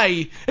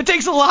Hawaii, it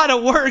takes a lot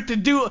of work to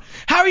do.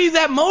 How are you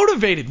that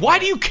motivated? Why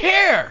do you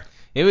care?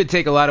 It would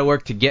take a lot of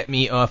work to get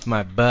me off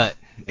my butt.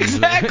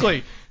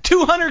 Exactly.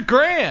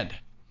 $200,000.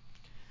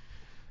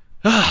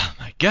 Oh,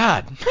 my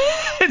God.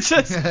 It's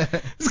just,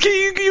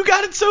 you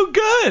got it so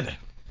good.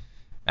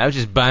 I would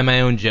just buy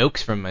my own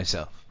jokes from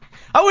myself.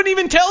 I wouldn't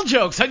even tell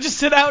jokes. I'd just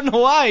sit out in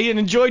Hawaii and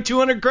enjoy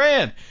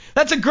 $200,000.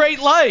 That's a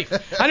great life.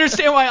 I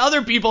understand why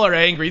other people are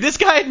angry. This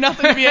guy had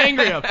nothing to be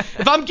angry of.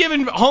 If I'm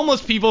giving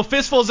homeless people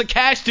fistfuls of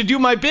cash to do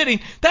my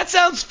bidding, that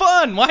sounds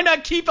fun. Why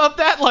not keep up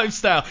that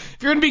lifestyle? If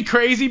you're going to be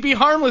crazy, be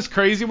harmless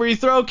crazy where you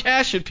throw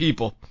cash at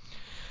people.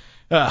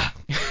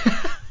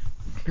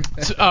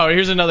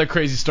 Here's another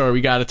crazy story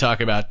we got to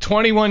talk about.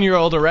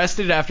 21-year-old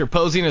arrested after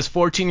posing as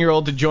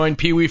 14-year-old to join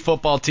Pee Wee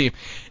football team.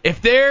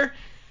 If there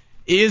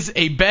is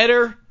a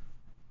better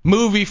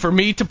movie for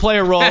me to play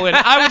a role in,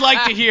 I would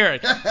like to hear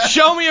it.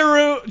 Show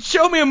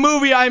me a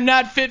movie I'm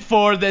not fit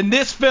for than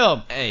this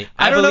film. Hey,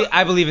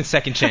 I believe in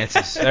second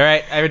chances. All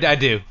right, I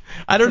do.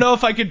 I don't know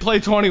if I could play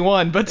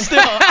 21, but still,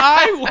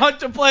 I want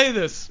to play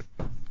this.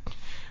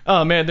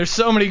 Oh man, there's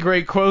so many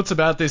great quotes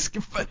about this.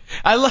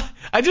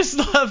 I just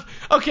love.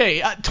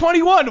 Okay,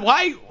 21.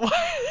 Why?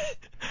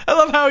 I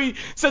love how he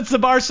sets the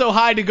bar so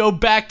high to go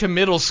back to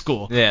middle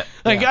school. Yeah.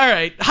 All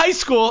right, high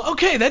school.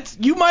 Okay,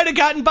 you might have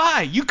gotten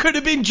by. You could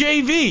have been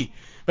JV,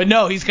 but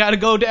no, he's got to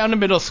go down to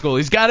middle school.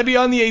 He's got to be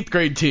on the 8th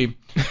grade team.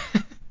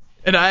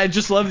 And I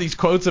just love these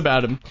quotes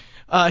about him.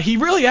 He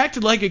really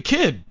acted like a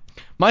kid.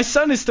 My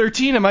son is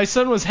 13, and my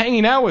son was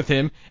hanging out with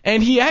him,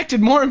 and he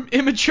acted more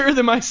immature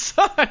than my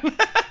son.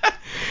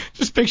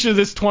 Just picture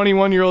this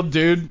 21-year-old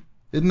dude.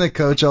 Didn't the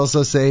coach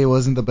also say he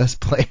wasn't the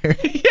best player?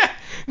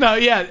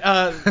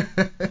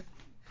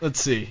 Let's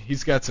see.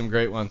 He's got some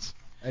great ones.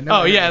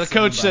 The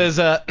coach says,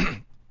 I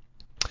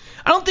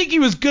don't think he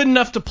was good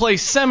enough to play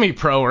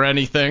semi-pro or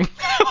anything.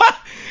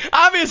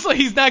 Obviously,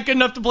 he's not good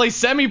enough to play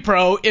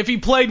semi-pro. If he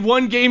played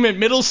one game at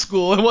middle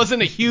school and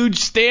wasn't a huge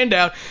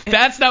standout,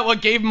 that's not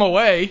what gave him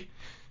away.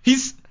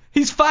 He's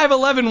 5'11",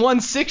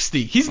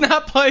 160. He's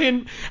not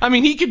playing. I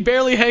mean, he could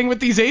barely hang with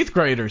these 8th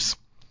graders.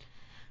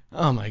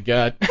 Oh my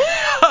God.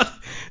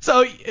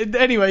 So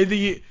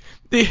anyway,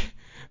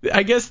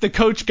 I guess the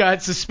coach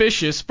got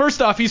suspicious.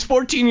 First off, he's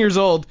 14 years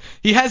old.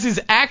 He has his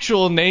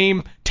actual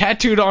name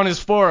tattooed on his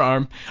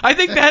forearm. I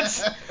think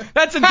that's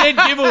a dead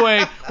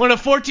giveaway when a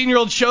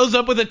 14-year-old shows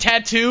up with a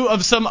tattoo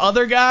of some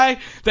other guy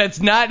that's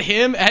not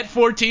him at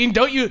 14.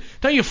 Don't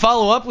you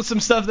follow up with some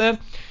stuff then?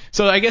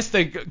 So I guess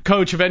the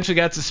coach eventually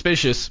got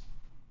suspicious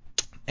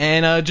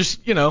and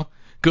just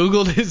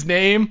Googled his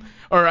name,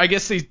 or I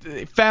guess they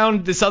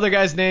found this other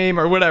guy's name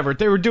or whatever.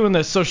 They were doing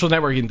the social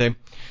networking thing.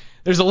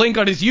 There's a link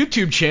on his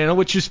YouTube channel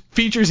which just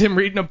features him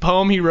reading a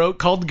poem he wrote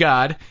called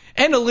God,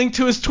 and a link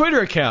to his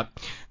Twitter account.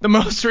 The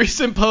most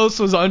recent post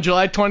was on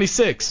July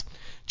 26.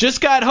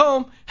 Just got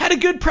home, had a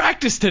good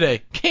practice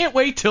today. Can't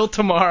wait till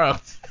tomorrow.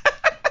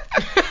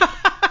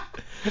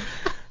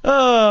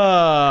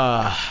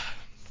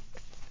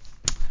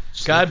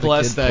 God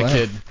bless that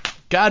kid.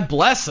 God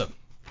bless him.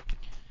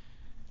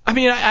 I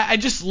mean, I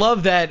just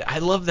love that. I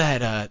love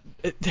that.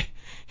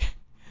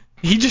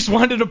 He just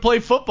wanted to play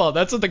football.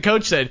 That's what the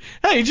coach said.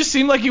 Hey, he just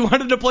seemed like he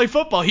wanted to play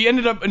football. He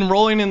ended up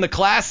enrolling in the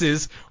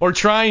classes, or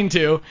trying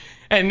to.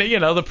 And,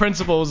 the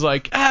principal was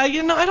like, I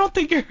don't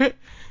think you're...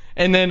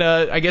 And then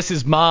I guess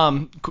his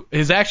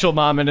actual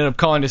mom ended up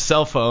calling his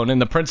cell phone, and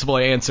the principal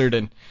answered,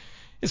 and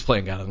his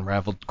plan got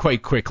unraveled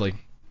quite quickly.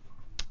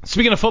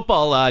 Speaking of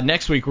football,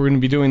 next week we're going to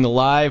be doing the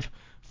live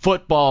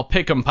football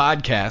pick'em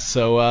podcast.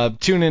 So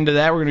tune into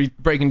that. We're going to be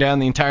breaking down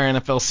the entire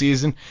NFL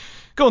season,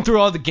 going through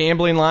all the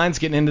gambling lines,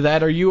 getting into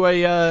that. Are you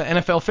a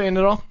NFL fan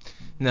at all?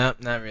 No,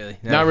 not really.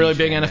 Not really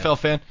big NFL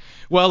fan?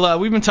 Well,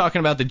 we've been talking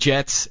about the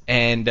Jets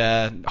and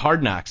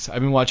Hard Knocks.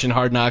 I've been watching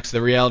Hard Knocks,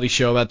 the reality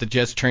show about the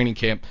Jets training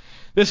camp.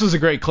 This was a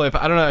great clip.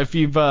 I don't know if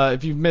you've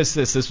missed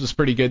this. This was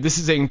pretty good. This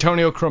is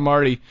Antonio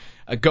Cromartie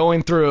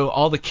going through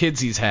all the kids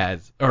he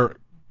has. All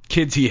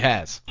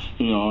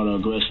the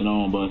aggression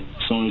on, but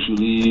as soon as you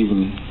leave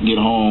and get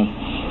home,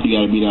 you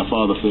got to be that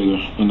father figure,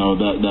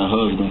 that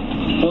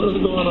husband. What is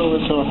going on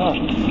with your house?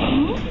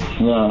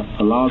 Yeah,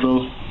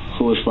 Alonzo,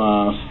 who is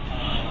 5.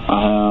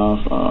 I have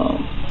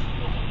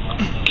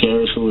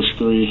Karis, who is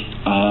 3.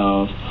 I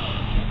have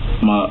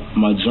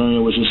my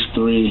junior, which is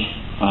 3.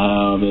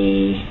 I have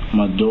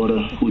my daughter,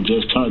 who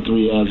just turned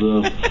 3 as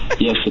of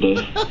yesterday.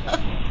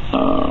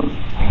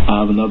 I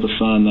have another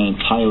son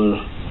named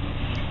Tyler.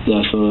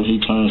 Yeah, so he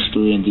turns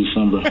 3 in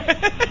December.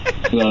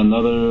 We got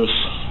another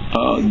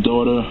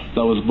daughter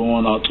that was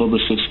born October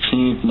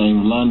 16th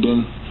named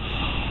London.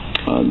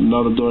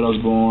 Another daughter that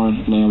was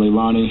born named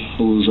Leilani,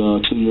 who's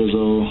 2 years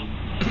old.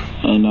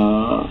 And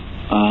I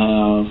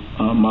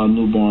have my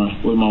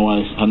newborn with my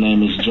wife. Her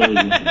name is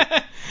Jersey.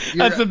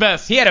 That's the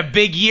best. He had a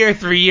big year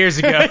 3 years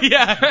ago.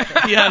 Yeah,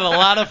 he had a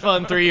lot of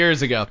fun 3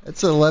 years ago.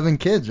 That's 11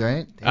 kids,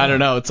 right? Damn. I don't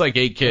know. It's like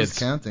 8 kids. Who's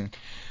counting?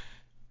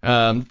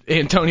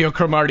 Antonio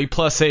Cromartie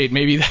plus 8.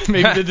 Maybe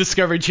the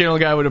Discovery Channel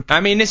guy would have.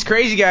 I mean, this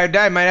crazy guy who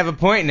died might have a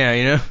point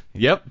now,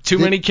 Yep, too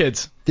many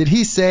kids. Did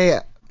he say,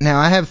 now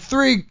I have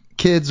 3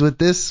 kids with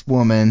this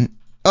woman,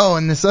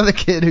 and this other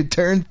kid who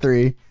turned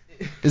 3.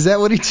 Is that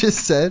what he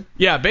just said?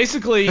 Yeah,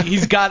 basically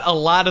he's got a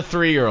lot of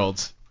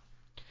 3-year-olds.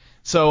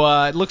 So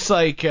it looks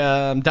like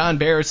Don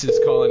Barris is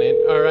calling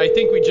in. Or I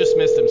think we just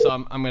missed him, so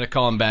I'm going to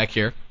call him back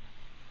here.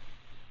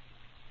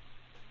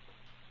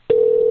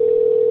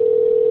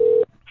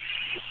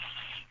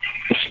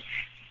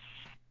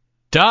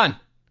 Don.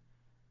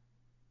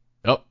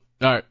 Oh, all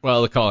right.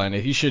 Well, the call in.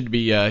 He should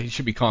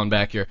be calling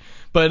back here.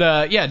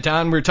 But yeah,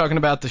 Don. We were talking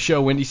about the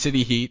show Windy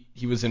City Heat.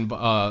 He was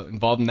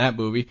involved in that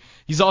movie.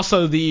 He's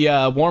also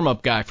the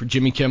warm-up guy for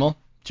Jimmy Kimmel.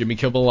 Jimmy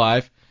Kimmel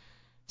Live.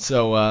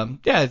 So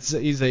yeah,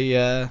 he's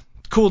a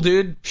cool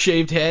dude,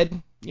 shaved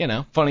head,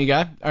 funny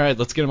guy. All right,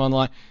 let's get him on the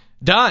line.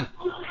 Don.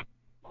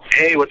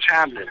 Hey, what's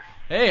happening?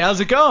 Hey, how's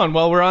it going?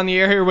 Well, we're on the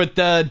air here with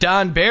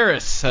Don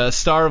Barris,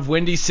 star of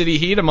Windy City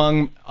Heat,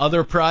 among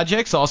other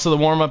projects, also the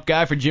warm-up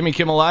guy for Jimmy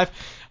Kimmel Live.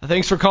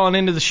 Thanks for calling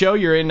into the show.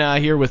 You're in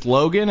here with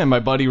Logan and my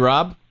buddy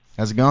Rob.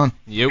 How's it going?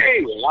 Yep.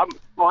 Hey, Rob.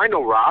 Oh, I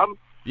know Rob.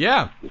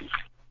 Yeah.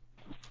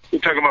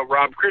 You're talking about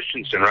Rob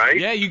Christensen, right?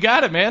 Yeah, you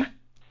got it, man.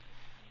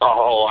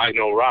 Oh, I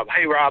know Rob.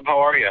 Hey, Rob, how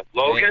are you?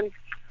 Logan?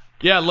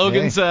 Yeah,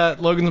 Logan's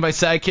my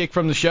sidekick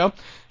from the show.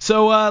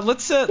 So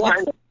let's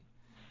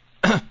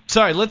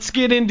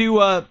get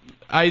into.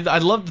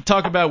 I'd love to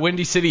talk about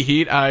Windy City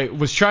Heat. I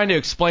was trying to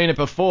explain it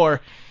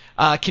before.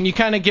 Can you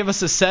kind of give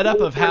us a setup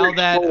of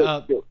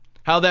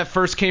how that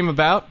first came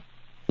about?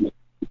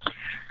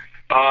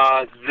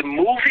 The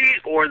movie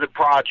or the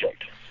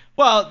project?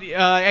 Well,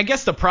 I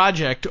guess the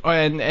project,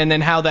 and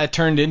then how that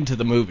turned into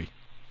the movie.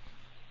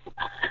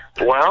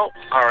 Well,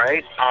 all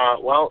right.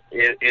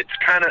 It's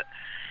kind of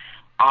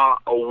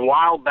a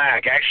while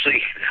back.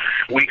 Actually,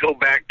 we go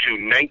back to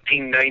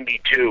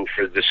 1992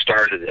 for the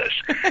start of this,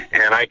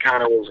 and I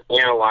kind of was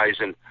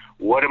analyzing,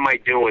 what am I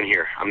doing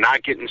here? I'm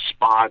not getting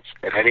spots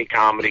at any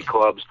comedy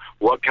clubs.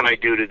 What can I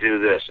do to do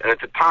this? And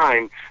at the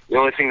time, the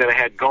only thing that I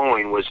had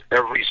going was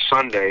every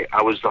Sunday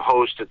I was the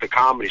host at the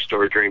Comedy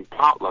Store during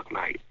potluck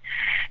night.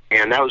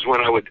 And that was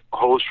when I would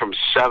host from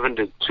 7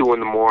 to 2 in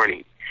the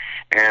morning.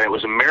 And it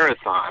was a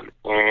marathon,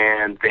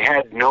 and they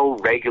had no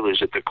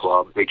regulars at the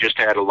club. They just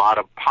had a lot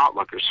of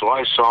potluckers. So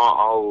I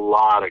saw a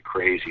lot of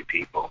crazy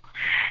people.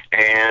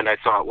 And I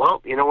thought,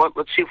 well, you know what?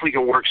 Let's see if we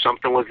can work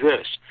something with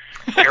this.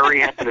 Harry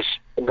happened to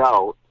stand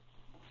out,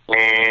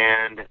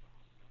 and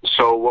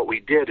so what we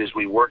did is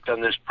we worked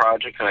on this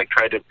project, and I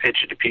tried to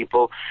pitch it to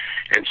people.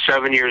 And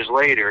 7 years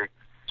later,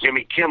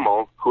 Jimmy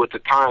Kimmel, who at the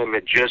time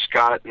had just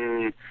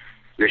gotten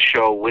the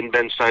show Win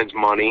Ben Stein's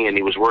Money, and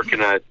he was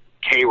working at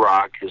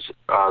K-Rock, is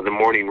the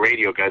morning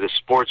radio guy, the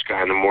sports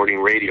guy on the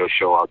morning radio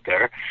show out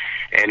there,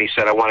 and he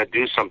said, I want to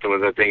do something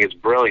with it. I think it's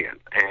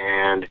brilliant.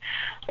 And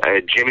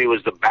Jimmy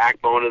was the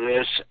backbone of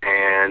this,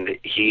 and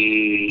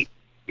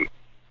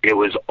it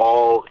was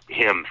all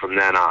him from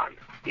then on.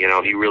 He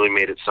really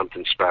made it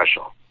something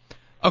special.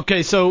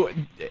 Okay, so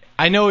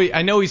I know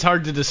he's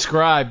hard to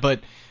describe,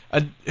 but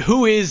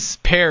who is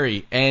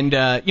Perry? And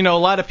a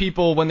lot of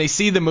people, when they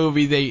see the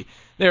movie,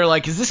 they're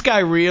like, is this guy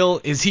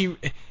real? Is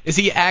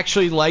he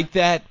actually like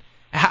that?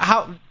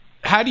 How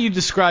do you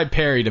describe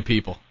Perry to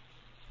people?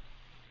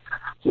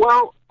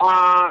 Well,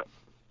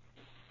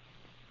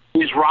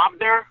 is Rob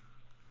there?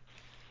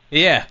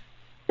 Yeah.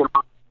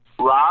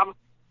 Rob,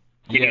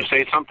 can you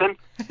say something?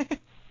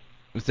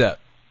 What's up?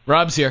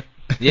 Rob's here.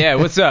 Yeah,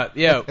 what's up?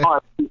 Yo.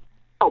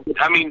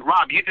 I mean,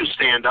 Rob, you do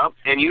stand up,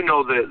 and you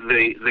know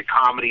the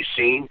comedy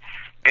scene.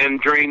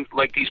 And during,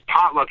 like, these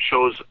potluck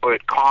shows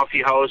at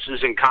coffee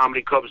houses and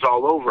comedy clubs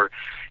all over,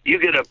 you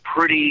get a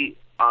pretty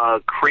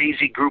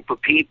crazy group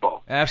of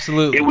people.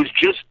 Absolutely. It was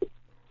just,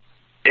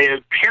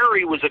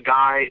 Perry was a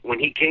guy, when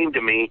he came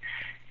to me,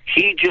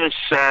 he just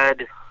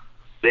said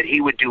that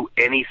he would do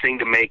anything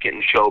to make it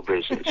in show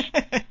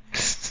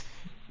business.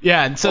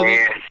 Yeah, and so,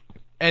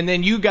 and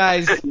then you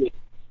guys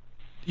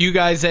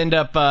end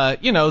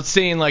up,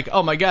 seeing like,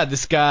 oh my God,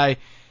 this guy,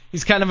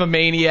 he's kind of a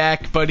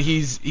maniac, but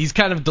he's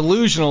kind of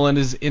delusional in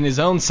his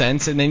own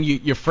sense, and then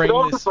you frame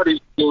this.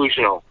 Everybody's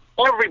delusional.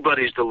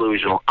 Everybody's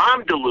delusional.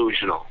 I'm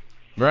delusional.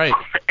 Right.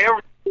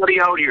 Everybody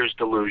out here is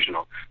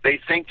delusional. They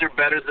think they're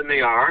better than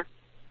they are,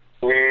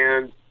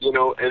 and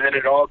and then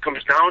it all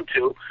comes down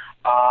to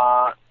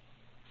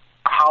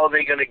how are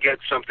they going to get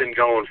something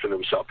going for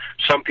themselves.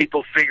 Some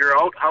people figure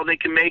out how they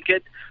can make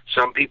it.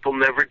 Some people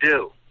never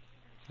do.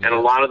 And a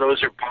lot of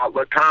those are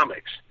potluck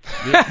comics.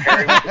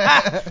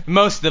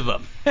 Most of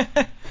them.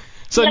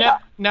 So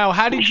now,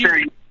 how did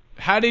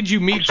you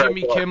meet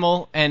Jimmy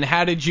Kimmel, and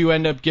how did you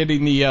end up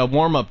getting the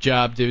warm-up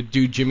job to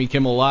do Jimmy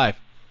Kimmel Live?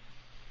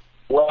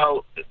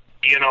 Well,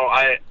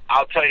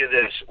 I'll tell you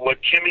this.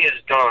 What Jimmy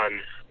has done,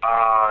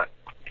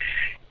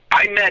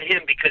 I met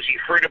him because he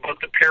heard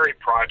about the Perry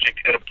Project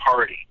at a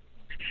party.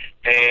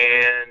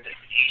 And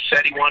he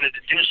said he wanted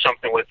to do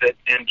something with it,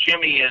 and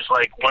Jimmy is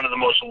like one of the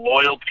most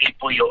loyal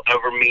people you'll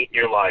ever meet in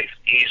your life.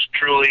 He's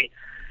truly,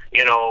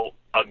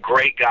 a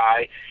great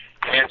guy.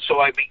 And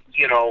so it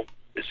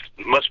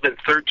must have been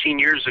 14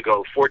 years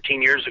ago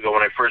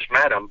when I first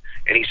met him,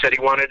 and he said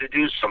he wanted to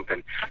do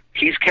something.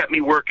 He's kept me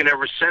working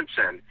ever since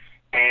then.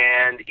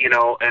 And,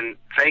 and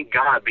thank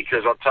God,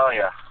 because I'll tell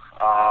you,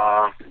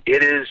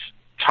 it is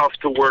tough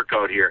to work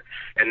out here.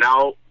 And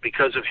now,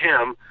 because of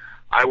him,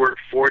 I work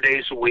 4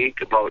 days a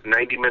week, about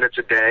 90 minutes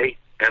a day,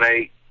 and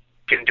I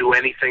can do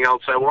anything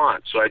else I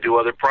want. So I do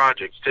other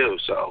projects too.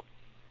 So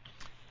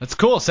that's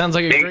cool. Sounds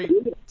like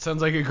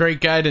a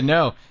great guy to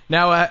know.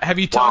 Now,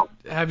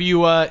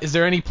 is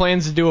there any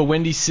plans to do a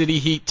Windy City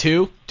Heat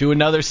 2? Do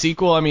another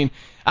sequel? I mean,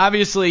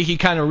 obviously he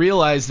kind of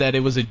realized that it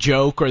was a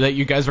joke, or that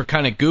you guys were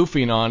kind of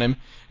goofing on him.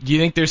 Do you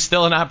think there's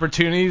still an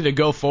opportunity to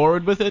go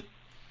forward with it?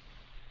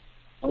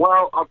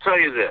 Well, I'll tell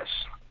you this.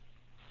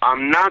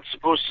 I'm not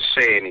supposed to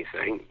say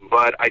anything,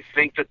 but I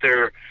think that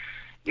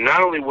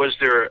not only was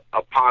there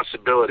a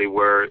possibility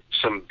where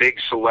some big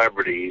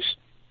celebrities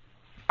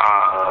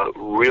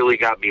really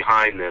got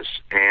behind this,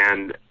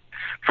 and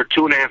for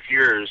 2.5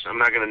 years, I'm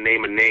not going to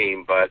name a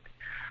name, but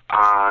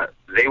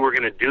they were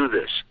going to do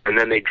this, and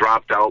then they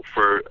dropped out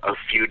for a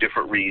few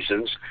different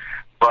reasons.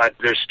 But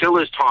there still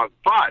is talk.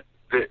 But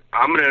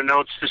I'm going to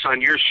announce this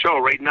on your show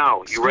right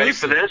now. You ready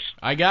for this?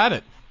 I got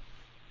it.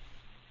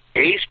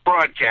 Ace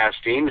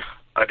Broadcasting,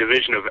 a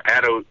division of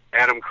Adam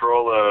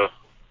Carolla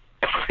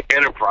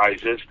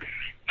Enterprises,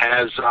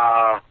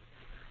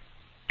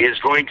 is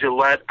going to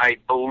let, I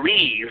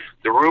believe,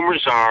 the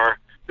rumors are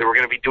that we're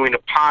going to be doing a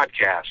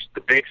podcast,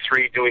 the Big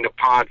Three doing a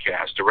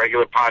podcast, a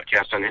regular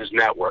podcast on his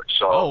network.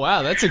 So, oh,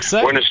 wow, that's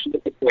exciting. We're going to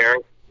stick it there.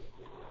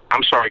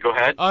 I'm sorry, go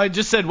ahead. I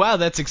just said, wow,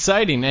 that's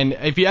exciting. And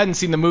if you hadn't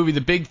seen the movie,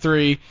 the Big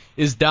Three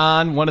is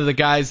Don, one of the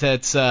guys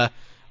that's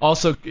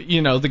also,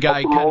 the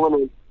guy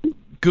kind of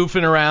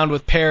goofing around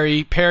with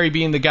Perry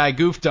being the guy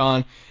goofed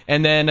on,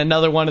 and then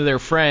another one of their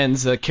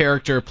friends, a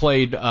character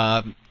played,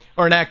 or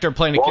an actor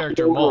playing a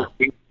character, Mole.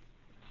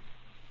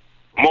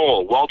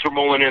 Walter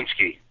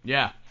Molininski.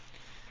 Yeah.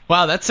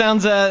 Wow, that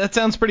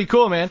sounds pretty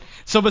cool, man.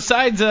 So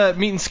besides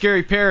meeting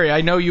Scary Perry, I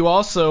know you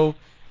also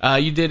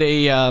you did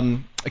a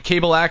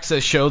cable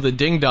access show, the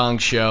Ding Dong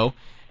Show,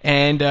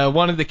 and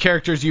one of the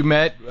characters you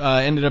met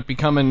ended up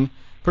becoming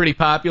pretty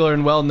popular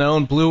and well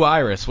known, Blue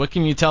Iris. What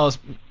can you tell us?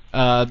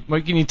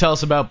 What can you tell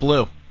us about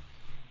Blue?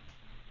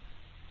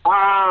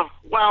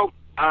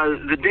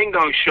 The Ding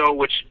Dong Show,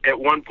 which at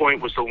one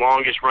point was the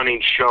longest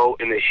running show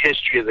in the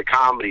history of the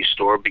Comedy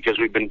Store, because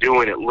we've been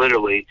doing it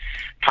literally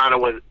kind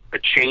of with a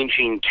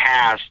changing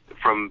cast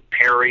from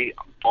Perry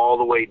all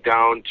the way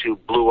down to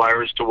Blue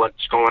Iris to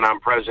what's going on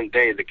present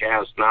day, the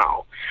cast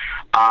now.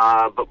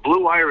 But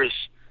Blue Iris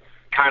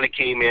kind of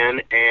came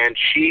in, and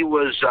she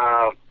was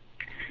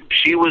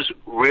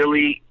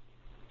really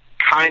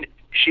kind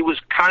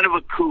of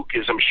a kook,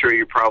 as I'm sure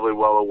you're probably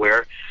well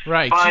aware.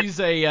 Right. But she's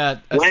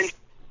when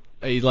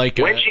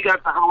she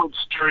got the Howard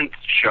Stern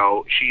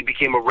show, she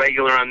became a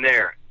regular on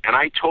there. And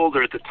I told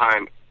her at the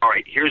time, all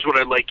right, here's what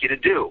I'd like you to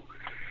do.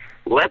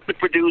 Let the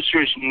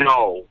producers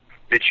know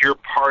that you're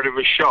part of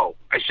a show.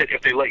 I said,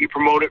 if they let you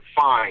promote it,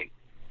 fine.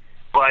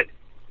 But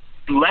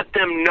let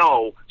them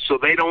know so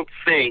they don't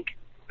think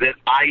that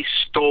I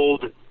stole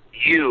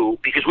you,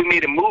 because we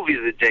made a movie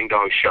of the Ding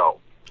Dong Show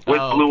with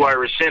Blue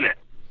Iris in it.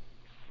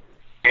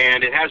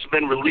 And it hasn't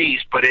been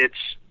released, but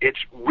it's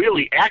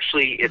really,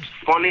 actually, it's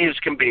funny as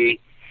can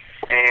be,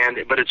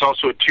 but it's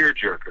also a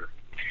tearjerker.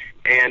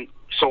 And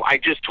so I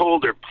just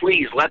told her,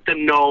 please let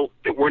them know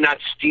that we're not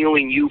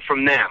stealing you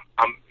from them.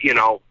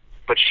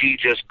 But she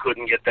just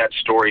couldn't get that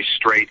story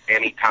straight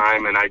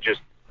anytime, and I just,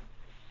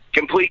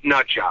 complete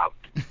nut job.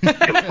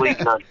 Complete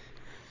nut.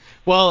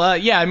 Well,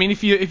 yeah, I mean,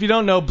 if you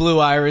don't know Blue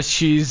Iris,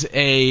 she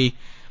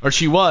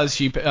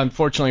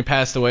unfortunately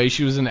passed away.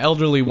 She was an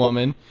elderly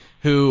woman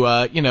who,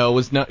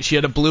 she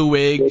had a blue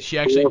wig. She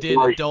actually did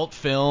adult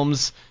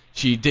films.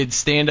 She did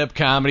stand-up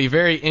comedy.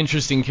 Very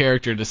interesting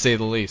character, to say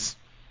the least.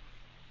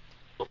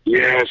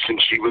 Yes,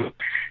 and she was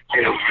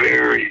in a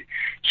very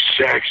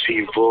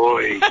sexy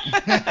voice.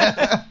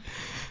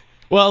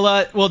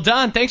 Well,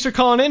 Don, thanks for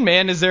calling in,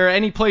 man. Is there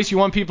any place you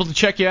want people to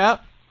check you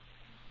out?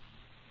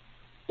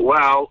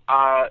 Well,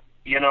 I'm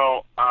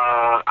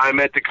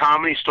at the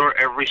Comedy Store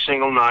every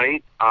single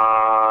night.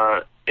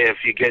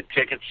 If you get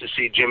tickets to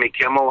see Jimmy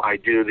Kimmel, I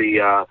do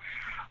the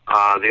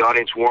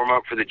audience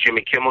warm-up for the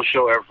Jimmy Kimmel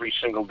show every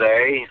single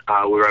day.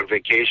 We're on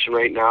vacation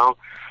right now.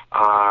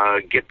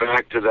 Get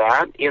back to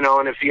that,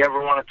 and if you ever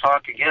want to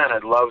talk again,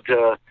 I'd love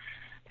to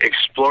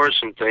explore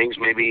some things.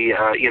 Maybe,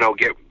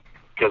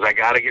 because I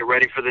got to get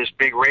ready for this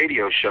big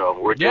radio show.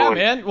 We're doing,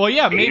 man. Well,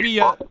 yeah,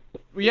 maybe,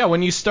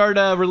 when you start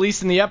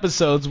releasing the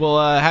episodes, we'll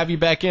have you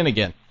back in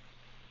again.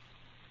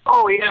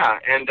 Oh, yeah,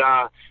 and,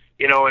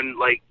 and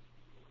like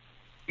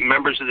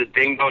members of the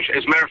Ding Dong Show.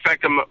 As a matter of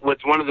fact, I'm with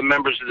one of the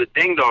members of the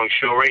Ding Dong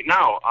Show right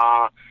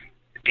now.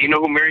 Do you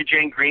know who Mary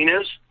Jane Green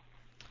is?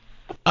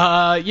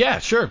 Yeah,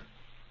 sure.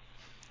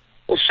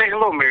 Well, say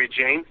hello, Mary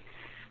Jane.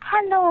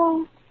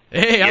 Hello.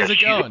 Hey, how's it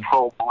going? She's a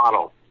pro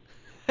model.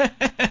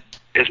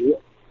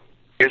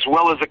 As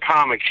well as a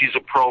comic, she's a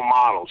pro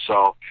model.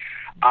 So,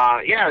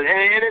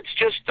 and it's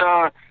just,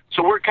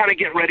 so we're kind of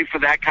getting ready for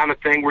that kind of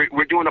thing.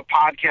 We're doing a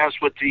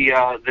podcast with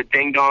the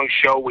Ding Dong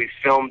Show. We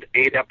filmed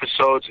 8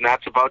 episodes, and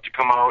that's about to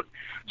come out.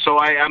 So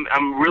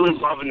I'm really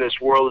loving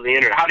this world of the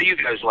internet. How do you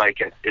guys like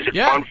it? Is it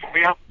fun for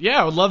you?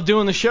 Yeah, I would love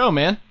doing the show,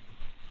 man.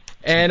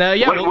 And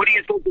what do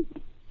you think?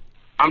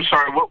 I'm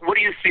sorry. What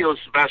do you feel is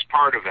the best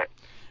part of it?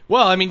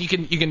 Well, I mean, you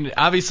can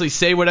obviously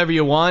say whatever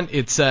you want.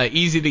 It's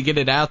easy to get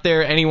it out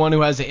there. Anyone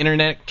who has an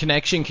internet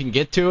connection can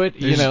get to it.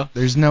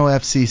 There's no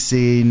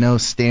FCC, no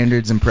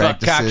standards and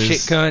practices. Fuck, cock, shit,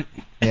 cunt.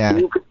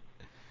 Yeah.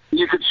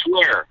 You could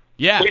swear.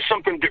 Yeah. Say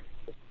something.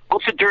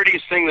 What's the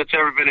dirtiest thing that's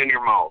ever been in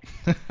your mouth?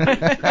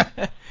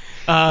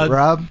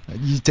 Rob,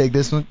 you take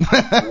this one.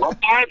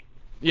 What?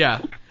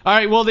 Yeah. All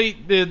right, well,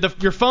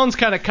 your phone's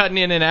kind of cutting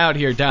in and out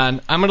here,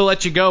 Don. I'm going to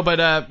let you go,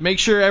 but make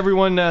sure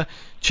everyone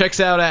checks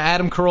out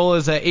Adam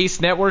Carolla's Ace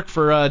Network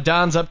for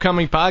Don's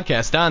upcoming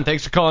podcast. Don,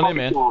 thanks for calling in,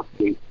 man.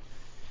 Going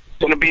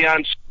to be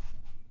on.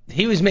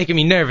 He was making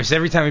me nervous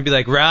every time he'd be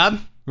like, Rob,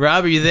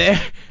 are you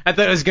there? I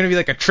thought it was going to be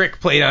like a trick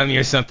played on me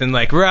or something.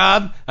 Like,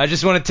 Rob, I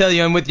just want to tell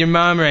you I'm with your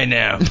mom right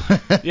now.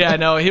 Yeah,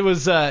 no,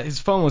 his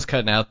phone was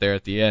cutting out there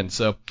at the end.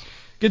 So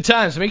good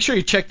times. Make sure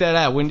you check that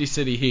out, Windy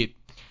City Heat.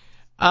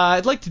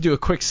 I'd like to do a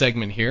quick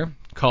segment here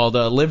called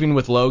Living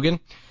with Logan.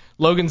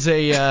 Logan's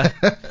hanging out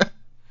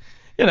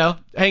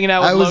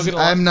with Logan.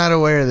 I'm not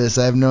aware of this.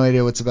 I have no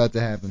idea what's about to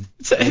happen,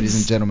 ladies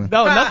and gentlemen.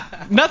 No,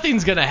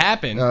 nothing's going to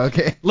happen. Oh,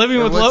 okay.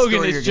 Living with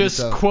Logan is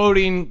just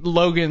quoting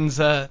Logan's,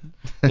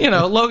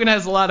 Logan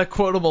has a lot of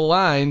quotable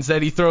lines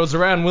that he throws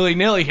around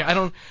willy-nilly. I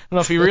don't know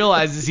if he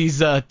realizes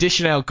he's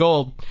dishing out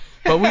gold.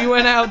 But we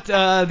went out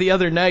the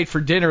other night for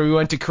dinner. We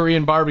went to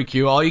Korean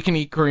barbecue,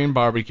 all-you-can-eat Korean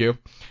barbecue.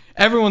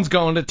 Everyone's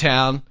going to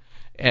town.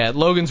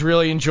 Logan's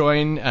really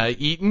enjoying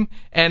eating,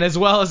 and as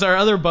well as our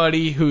other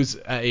buddy who's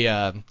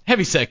a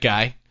heavyset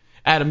guy,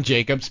 Adam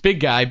Jacobs,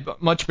 big guy,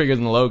 much bigger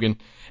than Logan.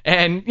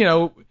 And,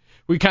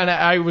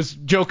 I was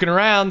joking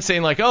around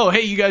saying like, oh,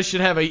 hey, you guys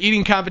should have a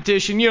eating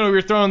competition. We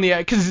were throwing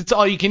because it's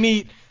all you can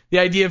eat. The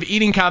idea of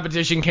eating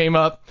competition came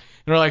up,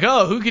 and we're like,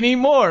 oh, who can eat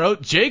more? Oh,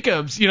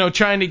 Jacobs,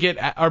 trying to get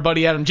our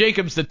buddy Adam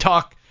Jacobs to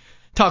talk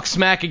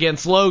smack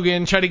against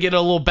Logan, try to get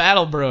a little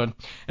battle brewing.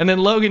 And then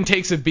Logan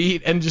takes a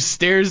beat and just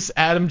stares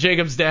Adam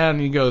Jacobs down,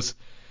 and he goes,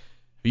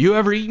 have you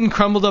ever eaten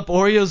crumbled up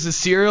Oreos as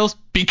cereals?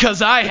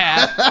 Because I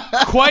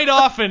have. Quite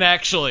often,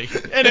 actually.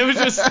 And it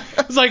was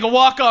like a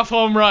walk-off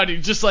home run. He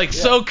just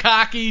so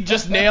cocky,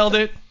 just nailed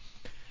it.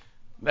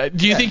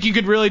 Do you think you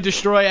could really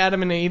destroy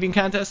Adam in an eating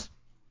contest?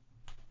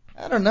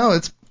 I don't know.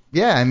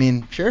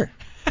 Sure.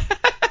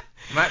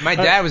 My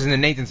dad was in the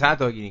Nathan's hot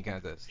dog eating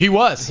contest. He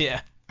was?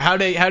 Yeah.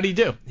 How'd he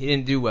do? He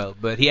didn't do well,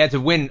 but he had to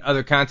win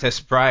other contests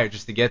prior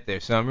just to get there,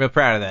 so I'm real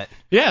proud of that.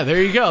 Yeah,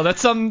 there you go. That's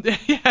something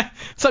you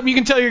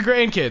can tell your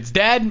grandkids.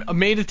 Dad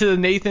made it to the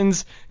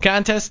Nathan's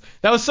contest.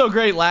 That was so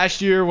great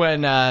last year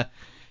when,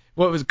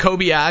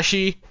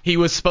 Kobayashi, he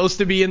was supposed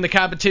to be in the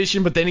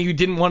competition, but then he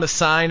didn't want to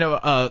sign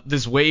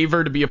this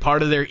waiver to be a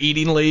part of their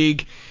eating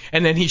league.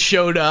 And then he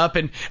showed up,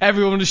 and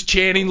everyone was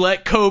chanting,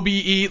 let Kobe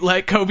eat,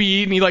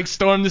 and he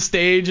stormed the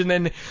stage, and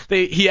then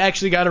he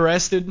actually got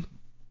arrested.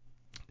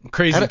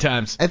 Crazy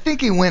times. I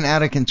think he went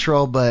out of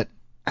control, but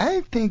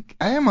I think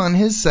I am on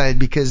his side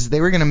because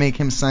they were going to make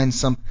him sign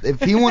some.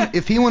 If he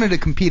wanted to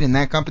compete in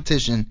that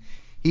competition,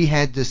 he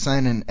had to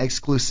sign an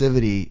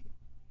exclusivity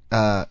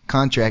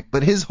contract.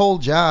 But his whole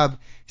job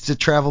is to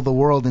travel the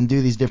world and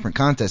do these different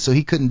contests, so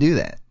he couldn't do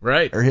that.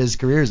 Right. Or his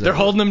career's They're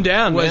holding him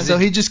down, man. So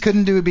he just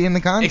couldn't be in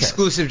the contest.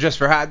 Exclusive just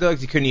for hot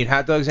dogs? You couldn't eat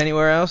hot dogs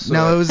anywhere else?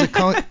 No, it was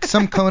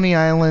some Coney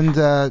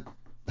Island.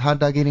 Hot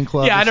dog eating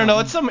club. Yeah, I don't know.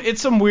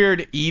 It's some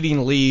weird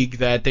eating league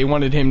that they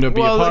wanted him to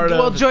be a part of.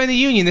 Well, join the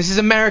union. This is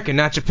America,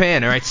 not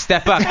Japan. All right,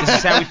 step up. This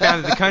is how we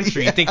founded the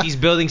country. You think these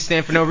buildings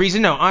stand for no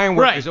reason? No,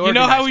 ironworkers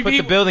organized. How we put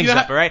the buildings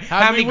up. All right.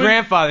 How many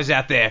grandfathers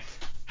out there?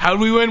 How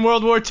did we win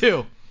World War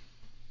II?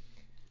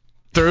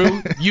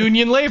 Through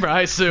union labor,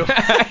 I assume.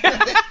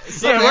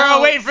 We're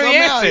all waiting for the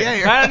answer.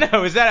 Yeah, I don't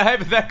know. Is that a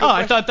hypothetical?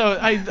 I thought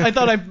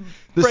I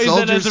the phrased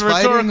soldiers that as a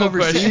fighting rhetorical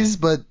overseas,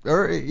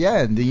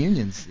 question. the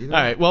unions. All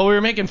right, well, we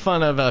were making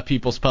fun of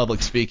people's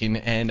public speaking,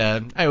 and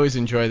I always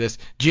enjoy this.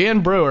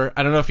 Jan Brewer,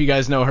 I don't know if you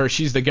guys know her.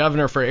 She's the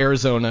governor for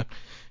Arizona.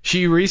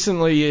 She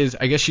recently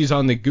she's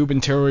on the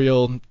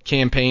gubernatorial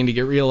campaign to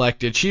get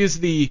reelected. She is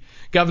the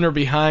governor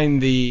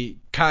behind the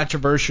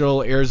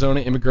controversial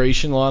Arizona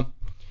immigration law.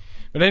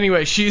 But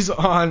anyway, she's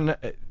on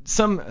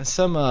some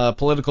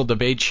political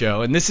debate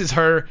show, and this is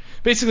her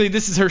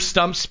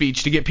stump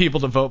speech to get people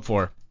to vote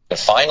for her. And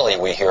finally,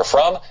 we hear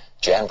from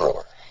Jan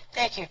Brewer.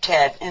 Thank you,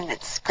 Ted, and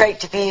it's great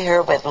to be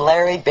here with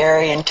Larry,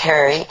 Barry, and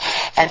Terry,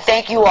 and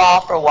thank you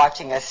all for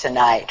watching us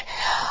tonight.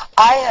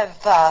 I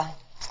have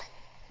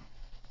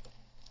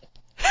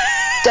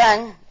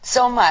done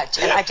so much,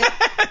 and I just...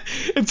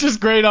 It's just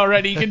great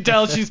already. You can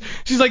tell she's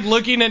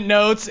looking at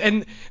notes,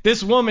 and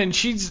this woman,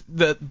 she's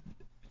the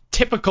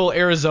typical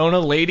Arizona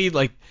lady,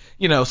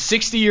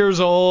 60 years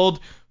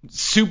old,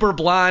 super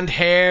blonde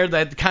hair,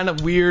 that kind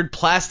of weird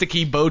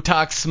plasticky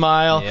Botox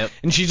smile,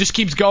 and she just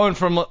keeps going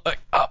from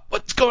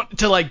what's going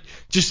to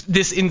just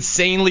this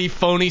insanely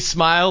phony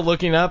smile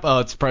looking up. Oh,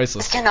 it's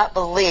priceless. I cannot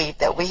believe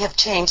that we have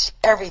changed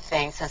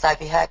everything since I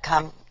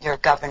become your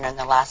governor in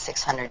the last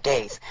 600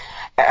 days.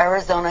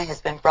 Arizona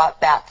has been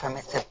brought back from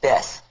its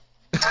abyss.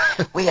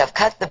 We have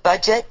cut the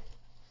budget,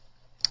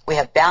 we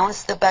have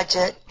balanced the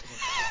budget,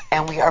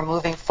 and we are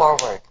moving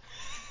forward.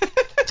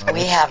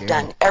 We have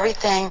done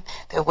everything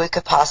that we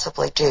could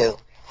possibly do.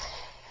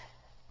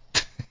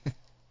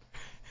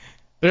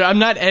 I'm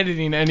not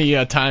editing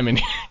any time in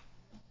here.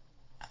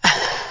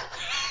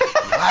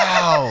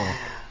 Wow.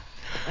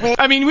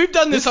 I mean, we've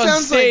done this on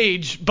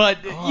stage, but,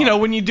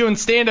 when you're doing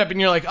stand-up and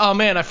you're like, oh,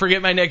 man, I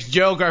forget my next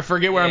joke or I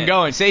forget where I'm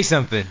going. Say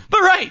something.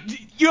 But, right,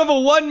 you have a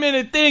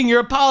 1-minute thing.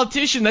 You're a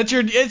politician.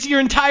 It's your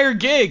entire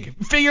gig.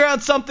 Figure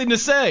out something to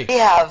say. We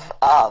have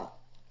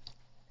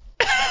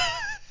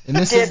And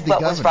this did is the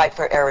what was governor. right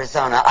for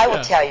Arizona. I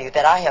will tell you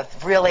that I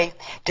have really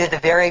did the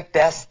very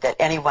best that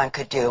anyone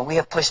could do, and we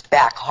have pushed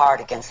back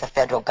hard against the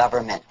federal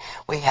government.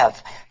 We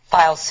have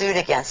filed suit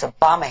against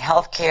Obama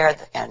health care,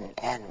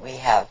 and we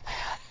have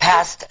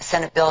passed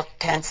Senate Bill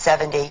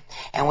 1070,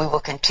 and we will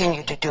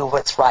continue to do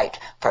what's right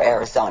for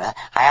Arizona.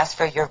 I ask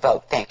for your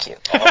vote. Thank you.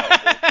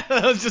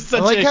 That was just such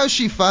I like how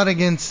she fought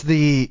against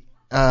the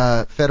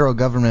federal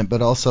government,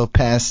 but also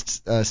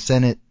passed a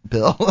Senate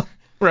bill.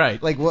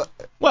 Right. Like what?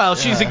 Well,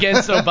 she's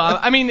against Obama.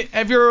 I mean,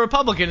 if you're a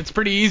Republican, it's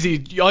pretty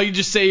easy. All you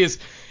just say is,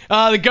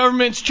 the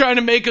government's trying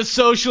to make us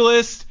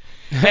socialist,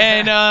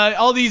 and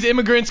all these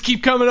immigrants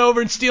keep coming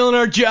over and stealing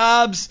our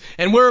jobs,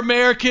 and we're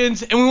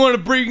Americans, and we want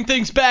to bring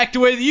things back the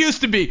way they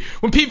used to be,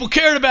 when people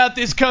cared about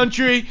this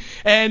country,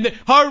 and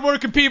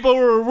hard-working people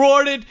were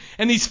rewarded,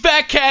 and these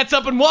fat cats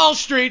up in Wall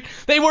Street,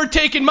 they weren't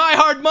taking my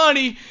hard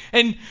money,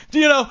 and,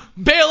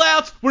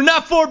 bailouts, we're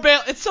not for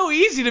bail. It's so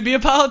easy to be a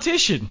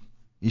politician.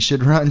 You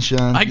should run,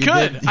 Sean. I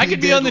could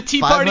be on the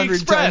Tea Party 500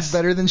 Express. times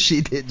better than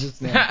she did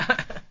just now.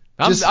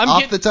 I'm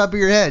off the top of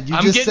your head.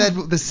 You said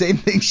the same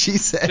thing she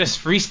said.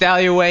 Just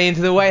freestyle your way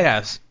into the White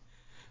House.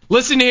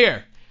 Listen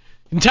here.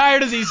 I'm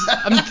tired of these.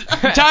 I'm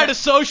tired of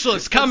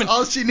socialists coming. That's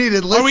all she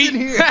needed. Listen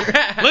here.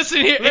 Listen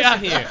here. Listen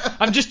here.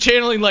 I'm just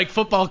channeling like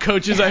football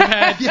coaches I've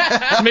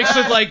had, mixed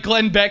with like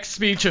Glenn Beck's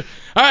speech. All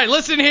right,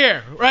 listen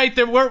here. Right,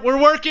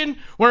 we're working.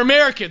 We're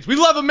Americans. We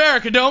love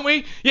America, don't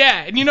we?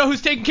 Yeah. And you know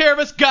who's taking care of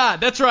us? God.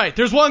 That's right.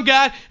 There's one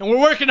God, and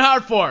we're working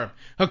hard for him.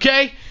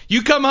 Okay?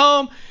 You come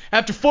home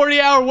after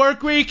 40-hour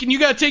work week and you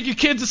got to take your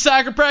kids to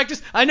soccer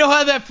practice. I know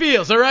how that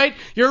feels, all right?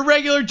 You're a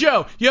regular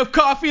Joe. You have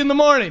coffee in the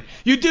morning.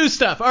 You do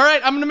stuff, all right?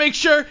 I'm going to make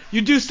sure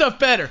you do stuff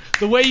better,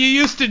 the way you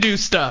used to do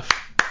stuff.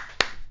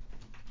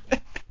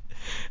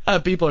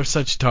 People are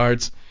such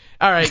tards.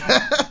 All right.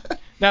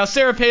 Now,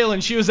 Sarah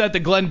Palin, she was at the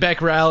Glenn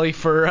Beck rally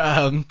for,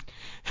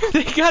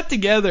 they got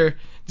together.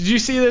 Did you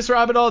see this,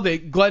 Rob, at all?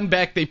 Glenn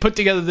Beck, they put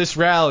together this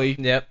rally.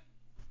 Yep.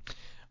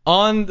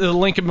 On the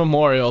Lincoln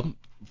Memorial.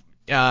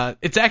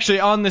 It's actually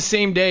on the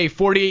same day,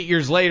 48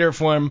 years later,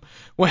 from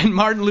when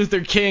Martin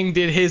Luther King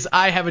did his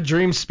I Have a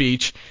Dream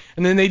speech.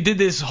 And then they did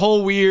this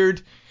whole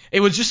weird, it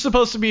was just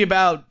supposed to be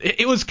about,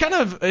 it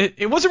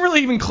wasn't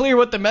really even clear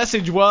what the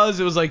message was.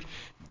 It was like,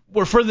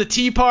 we're for the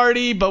Tea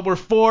Party, but we're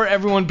for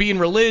everyone being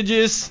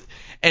religious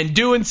and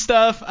doing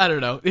stuff. I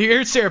don't know.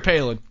 Here's Sarah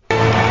Palin.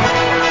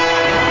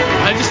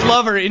 I just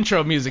love her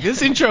intro music.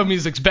 This intro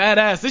music's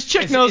badass. This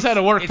chick knows how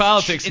to work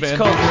politics, man. It's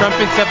called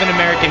Trumpets of an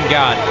American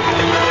God.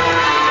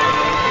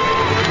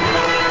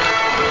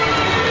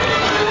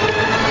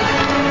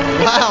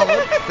 Wow,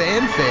 what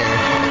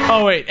fanfare.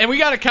 Oh, wait, and we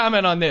got to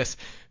comment on this.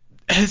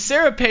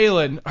 Sarah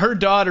Palin, her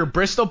daughter,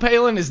 Bristol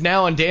Palin, is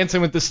now on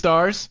Dancing with the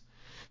Stars.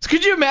 So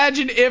could you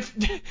imagine if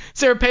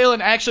Sarah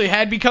Palin actually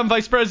had become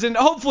vice president?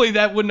 Hopefully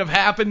that wouldn't have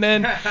happened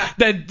then,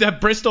 that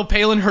Bristol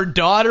Palin, her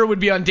daughter, would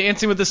be on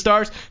Dancing with the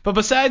Stars. But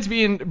besides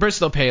being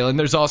Bristol Palin,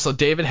 there's also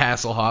David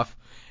Hasselhoff.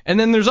 And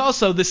then there's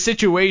also The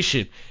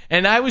Situation.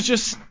 And I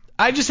just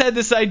had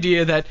this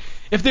idea that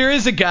if there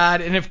is a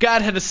God, and if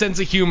God had a sense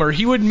of humor,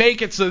 he would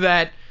make it so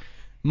that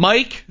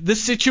Mike, The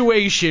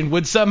Situation,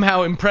 would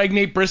somehow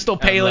impregnate Bristol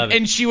Palin,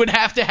 and she would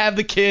have to have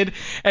the kid,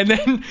 and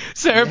then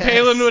Sarah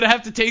Palin would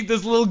have to take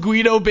this little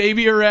Guido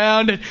baby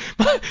around, and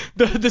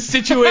the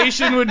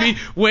Situation would be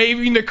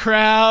waving to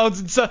crowds,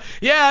 and so,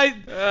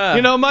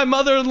 my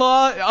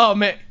mother-in-law, oh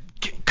man,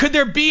 could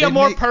there be a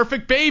more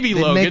perfect baby,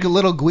 Logan? They'd make a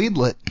little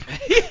Guidlet.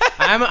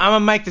 I'm a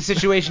Mike the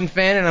Situation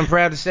fan, and I'm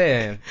proud to say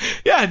I am.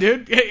 Yeah,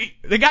 dude, hey,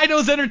 the guy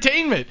knows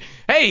entertainment.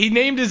 Hey, he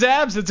named his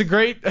abs, that's a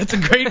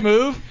great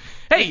move.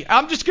 Hey,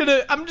 I'm just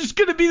gonna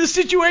be The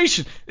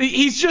Situation.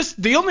 He's just,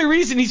 the only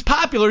reason he's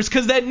popular is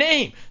because that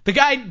name. The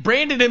guy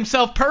branded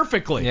himself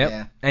perfectly. Yep.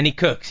 Yeah. And he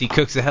cooks. He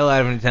cooks the hell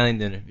out of an Italian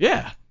dinner.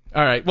 Yeah.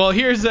 All right. Well,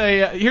 here's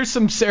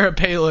some Sarah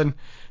Palin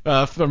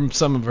from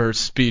some of her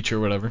speech or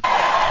whatever. What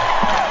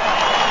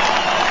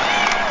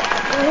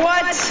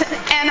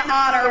an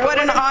honor! What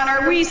an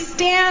honor! We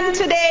stand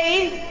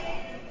today.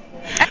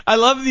 I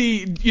love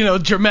the,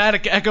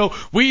 dramatic echo.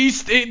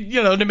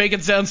 To make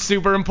it sound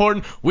super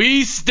important.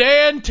 We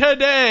stand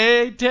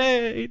today.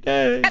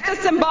 At the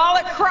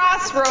symbolic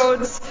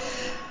crossroads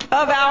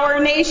of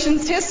our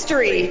nation's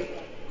history.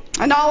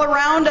 And all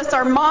around us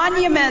are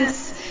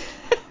monuments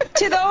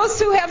to those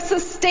who have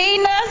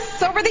sustained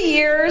us over the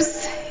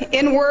years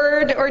in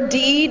word or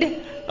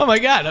deed. Oh my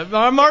God,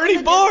 I'm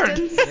already bored.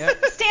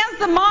 Stands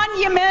the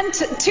monument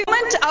to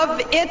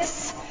of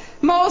its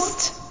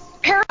most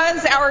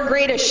perilous, our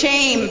greatest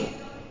shame.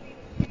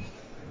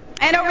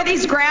 And over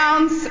these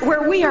grounds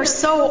where we are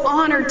so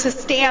honored to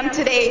stand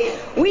today,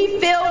 we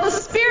feel the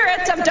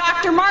spirit of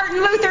Dr. Martin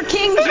Luther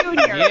King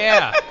Jr.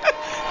 Yeah.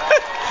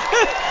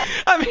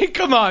 I mean,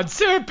 come on,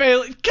 Sarah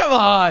Palin, come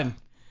on.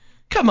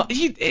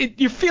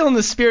 You're feeling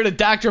the spirit of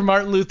Dr.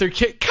 Martin Luther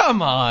King.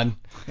 Come on.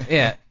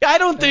 Yeah. I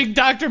don't think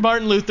Dr.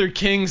 Martin Luther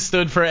King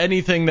stood for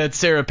anything that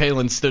Sarah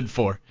Palin stood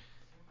for.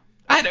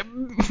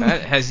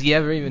 Has he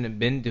ever even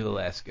been to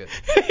Alaska?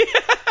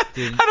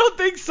 I don't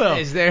think so.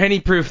 Is there any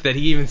proof that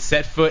he even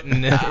set foot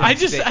in the I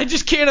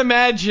just can't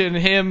imagine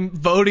him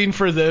voting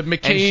for the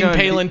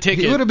McCain-Palin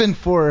ticket. He would have been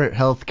for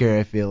healthcare,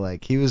 I feel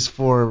like. He was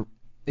for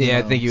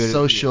I think he would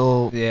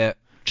social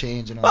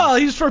change and all Well,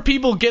 he's for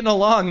people getting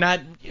along,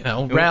 not,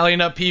 rallying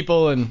up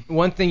people. And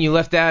one thing you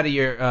left out of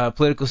your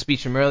political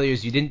speech from earlier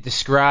is you didn't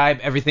describe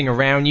everything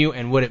around you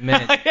and what it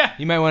meant. Yeah.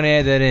 You might want to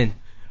add that in.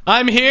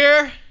 I'm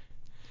here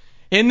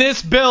in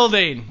this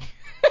building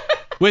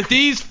with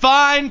these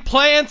fine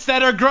plants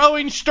that are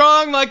growing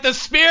strong like the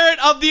spirit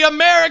of the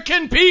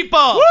American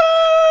people.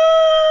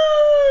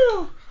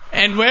 Woo!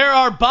 And where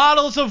are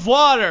bottles of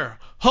water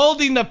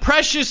holding the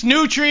precious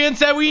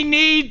nutrients that we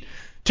need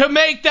to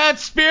make that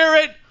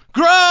spirit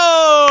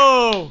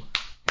grow?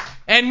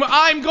 And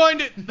I'm going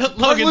to...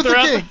 Logan,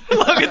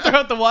 throw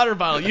out the water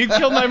bottle. You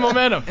killed my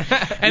momentum.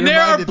 And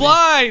there are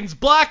blinds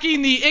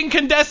blocking the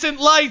incandescent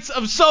lights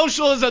of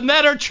socialism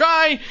that are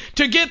trying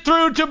to get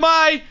through to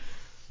my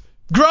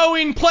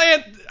growing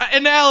plant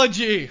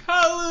analogy.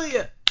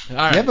 Hallelujah. All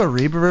right. You have a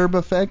reverb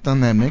effect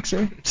on that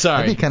mixer? Sorry.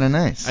 That'd be kind of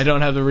nice. I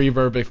don't have the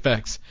reverb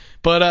effects.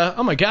 But,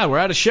 oh my God, we're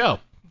at a show.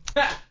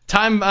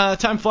 Time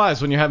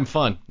flies when you're having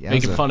fun,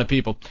 making fun of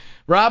people.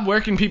 Rob,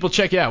 where can people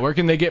check you out? Where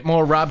can they get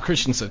more Rob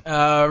Christensen?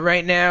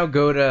 Right now,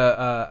 go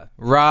to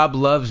Rob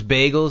Loves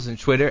Bagels and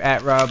Twitter,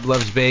 at Rob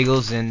Loves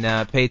Bagels,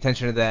 and pay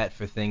attention to that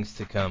for things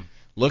to come.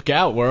 Look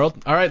out,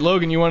 world. All right,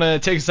 Logan, you want to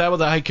take us out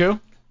with a haiku?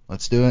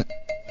 Let's do it.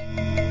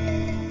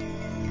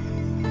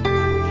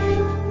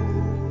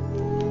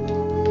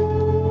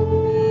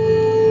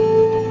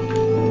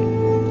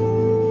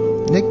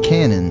 Nick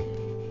Cannon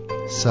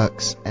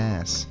sucks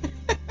ass.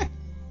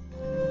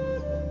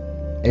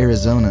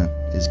 Arizona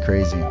is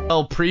crazy.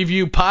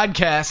 Preview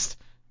podcast.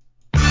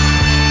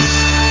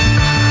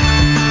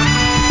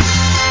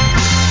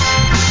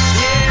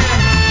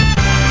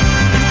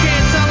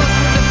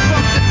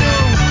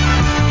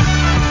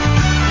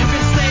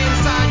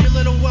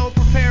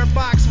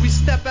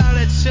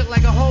 Shit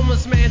like a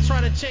homeless man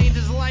trying to change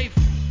his life.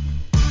 We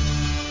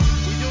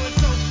do it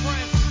so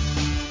fresh,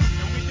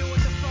 and we do what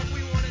the fuck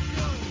we want to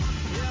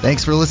do.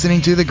 Thanks for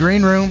listening to The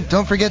Green Room.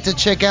 Don't forget to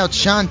check out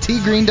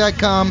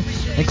SeanTGreen.com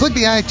and click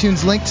the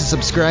iTunes link to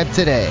subscribe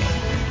today.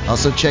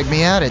 Also check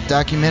me out at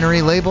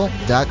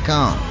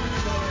DocumentaryLabel.com.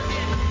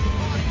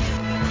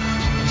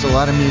 There's a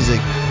lot of music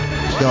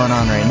going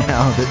on right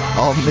now that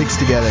all mixed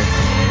together.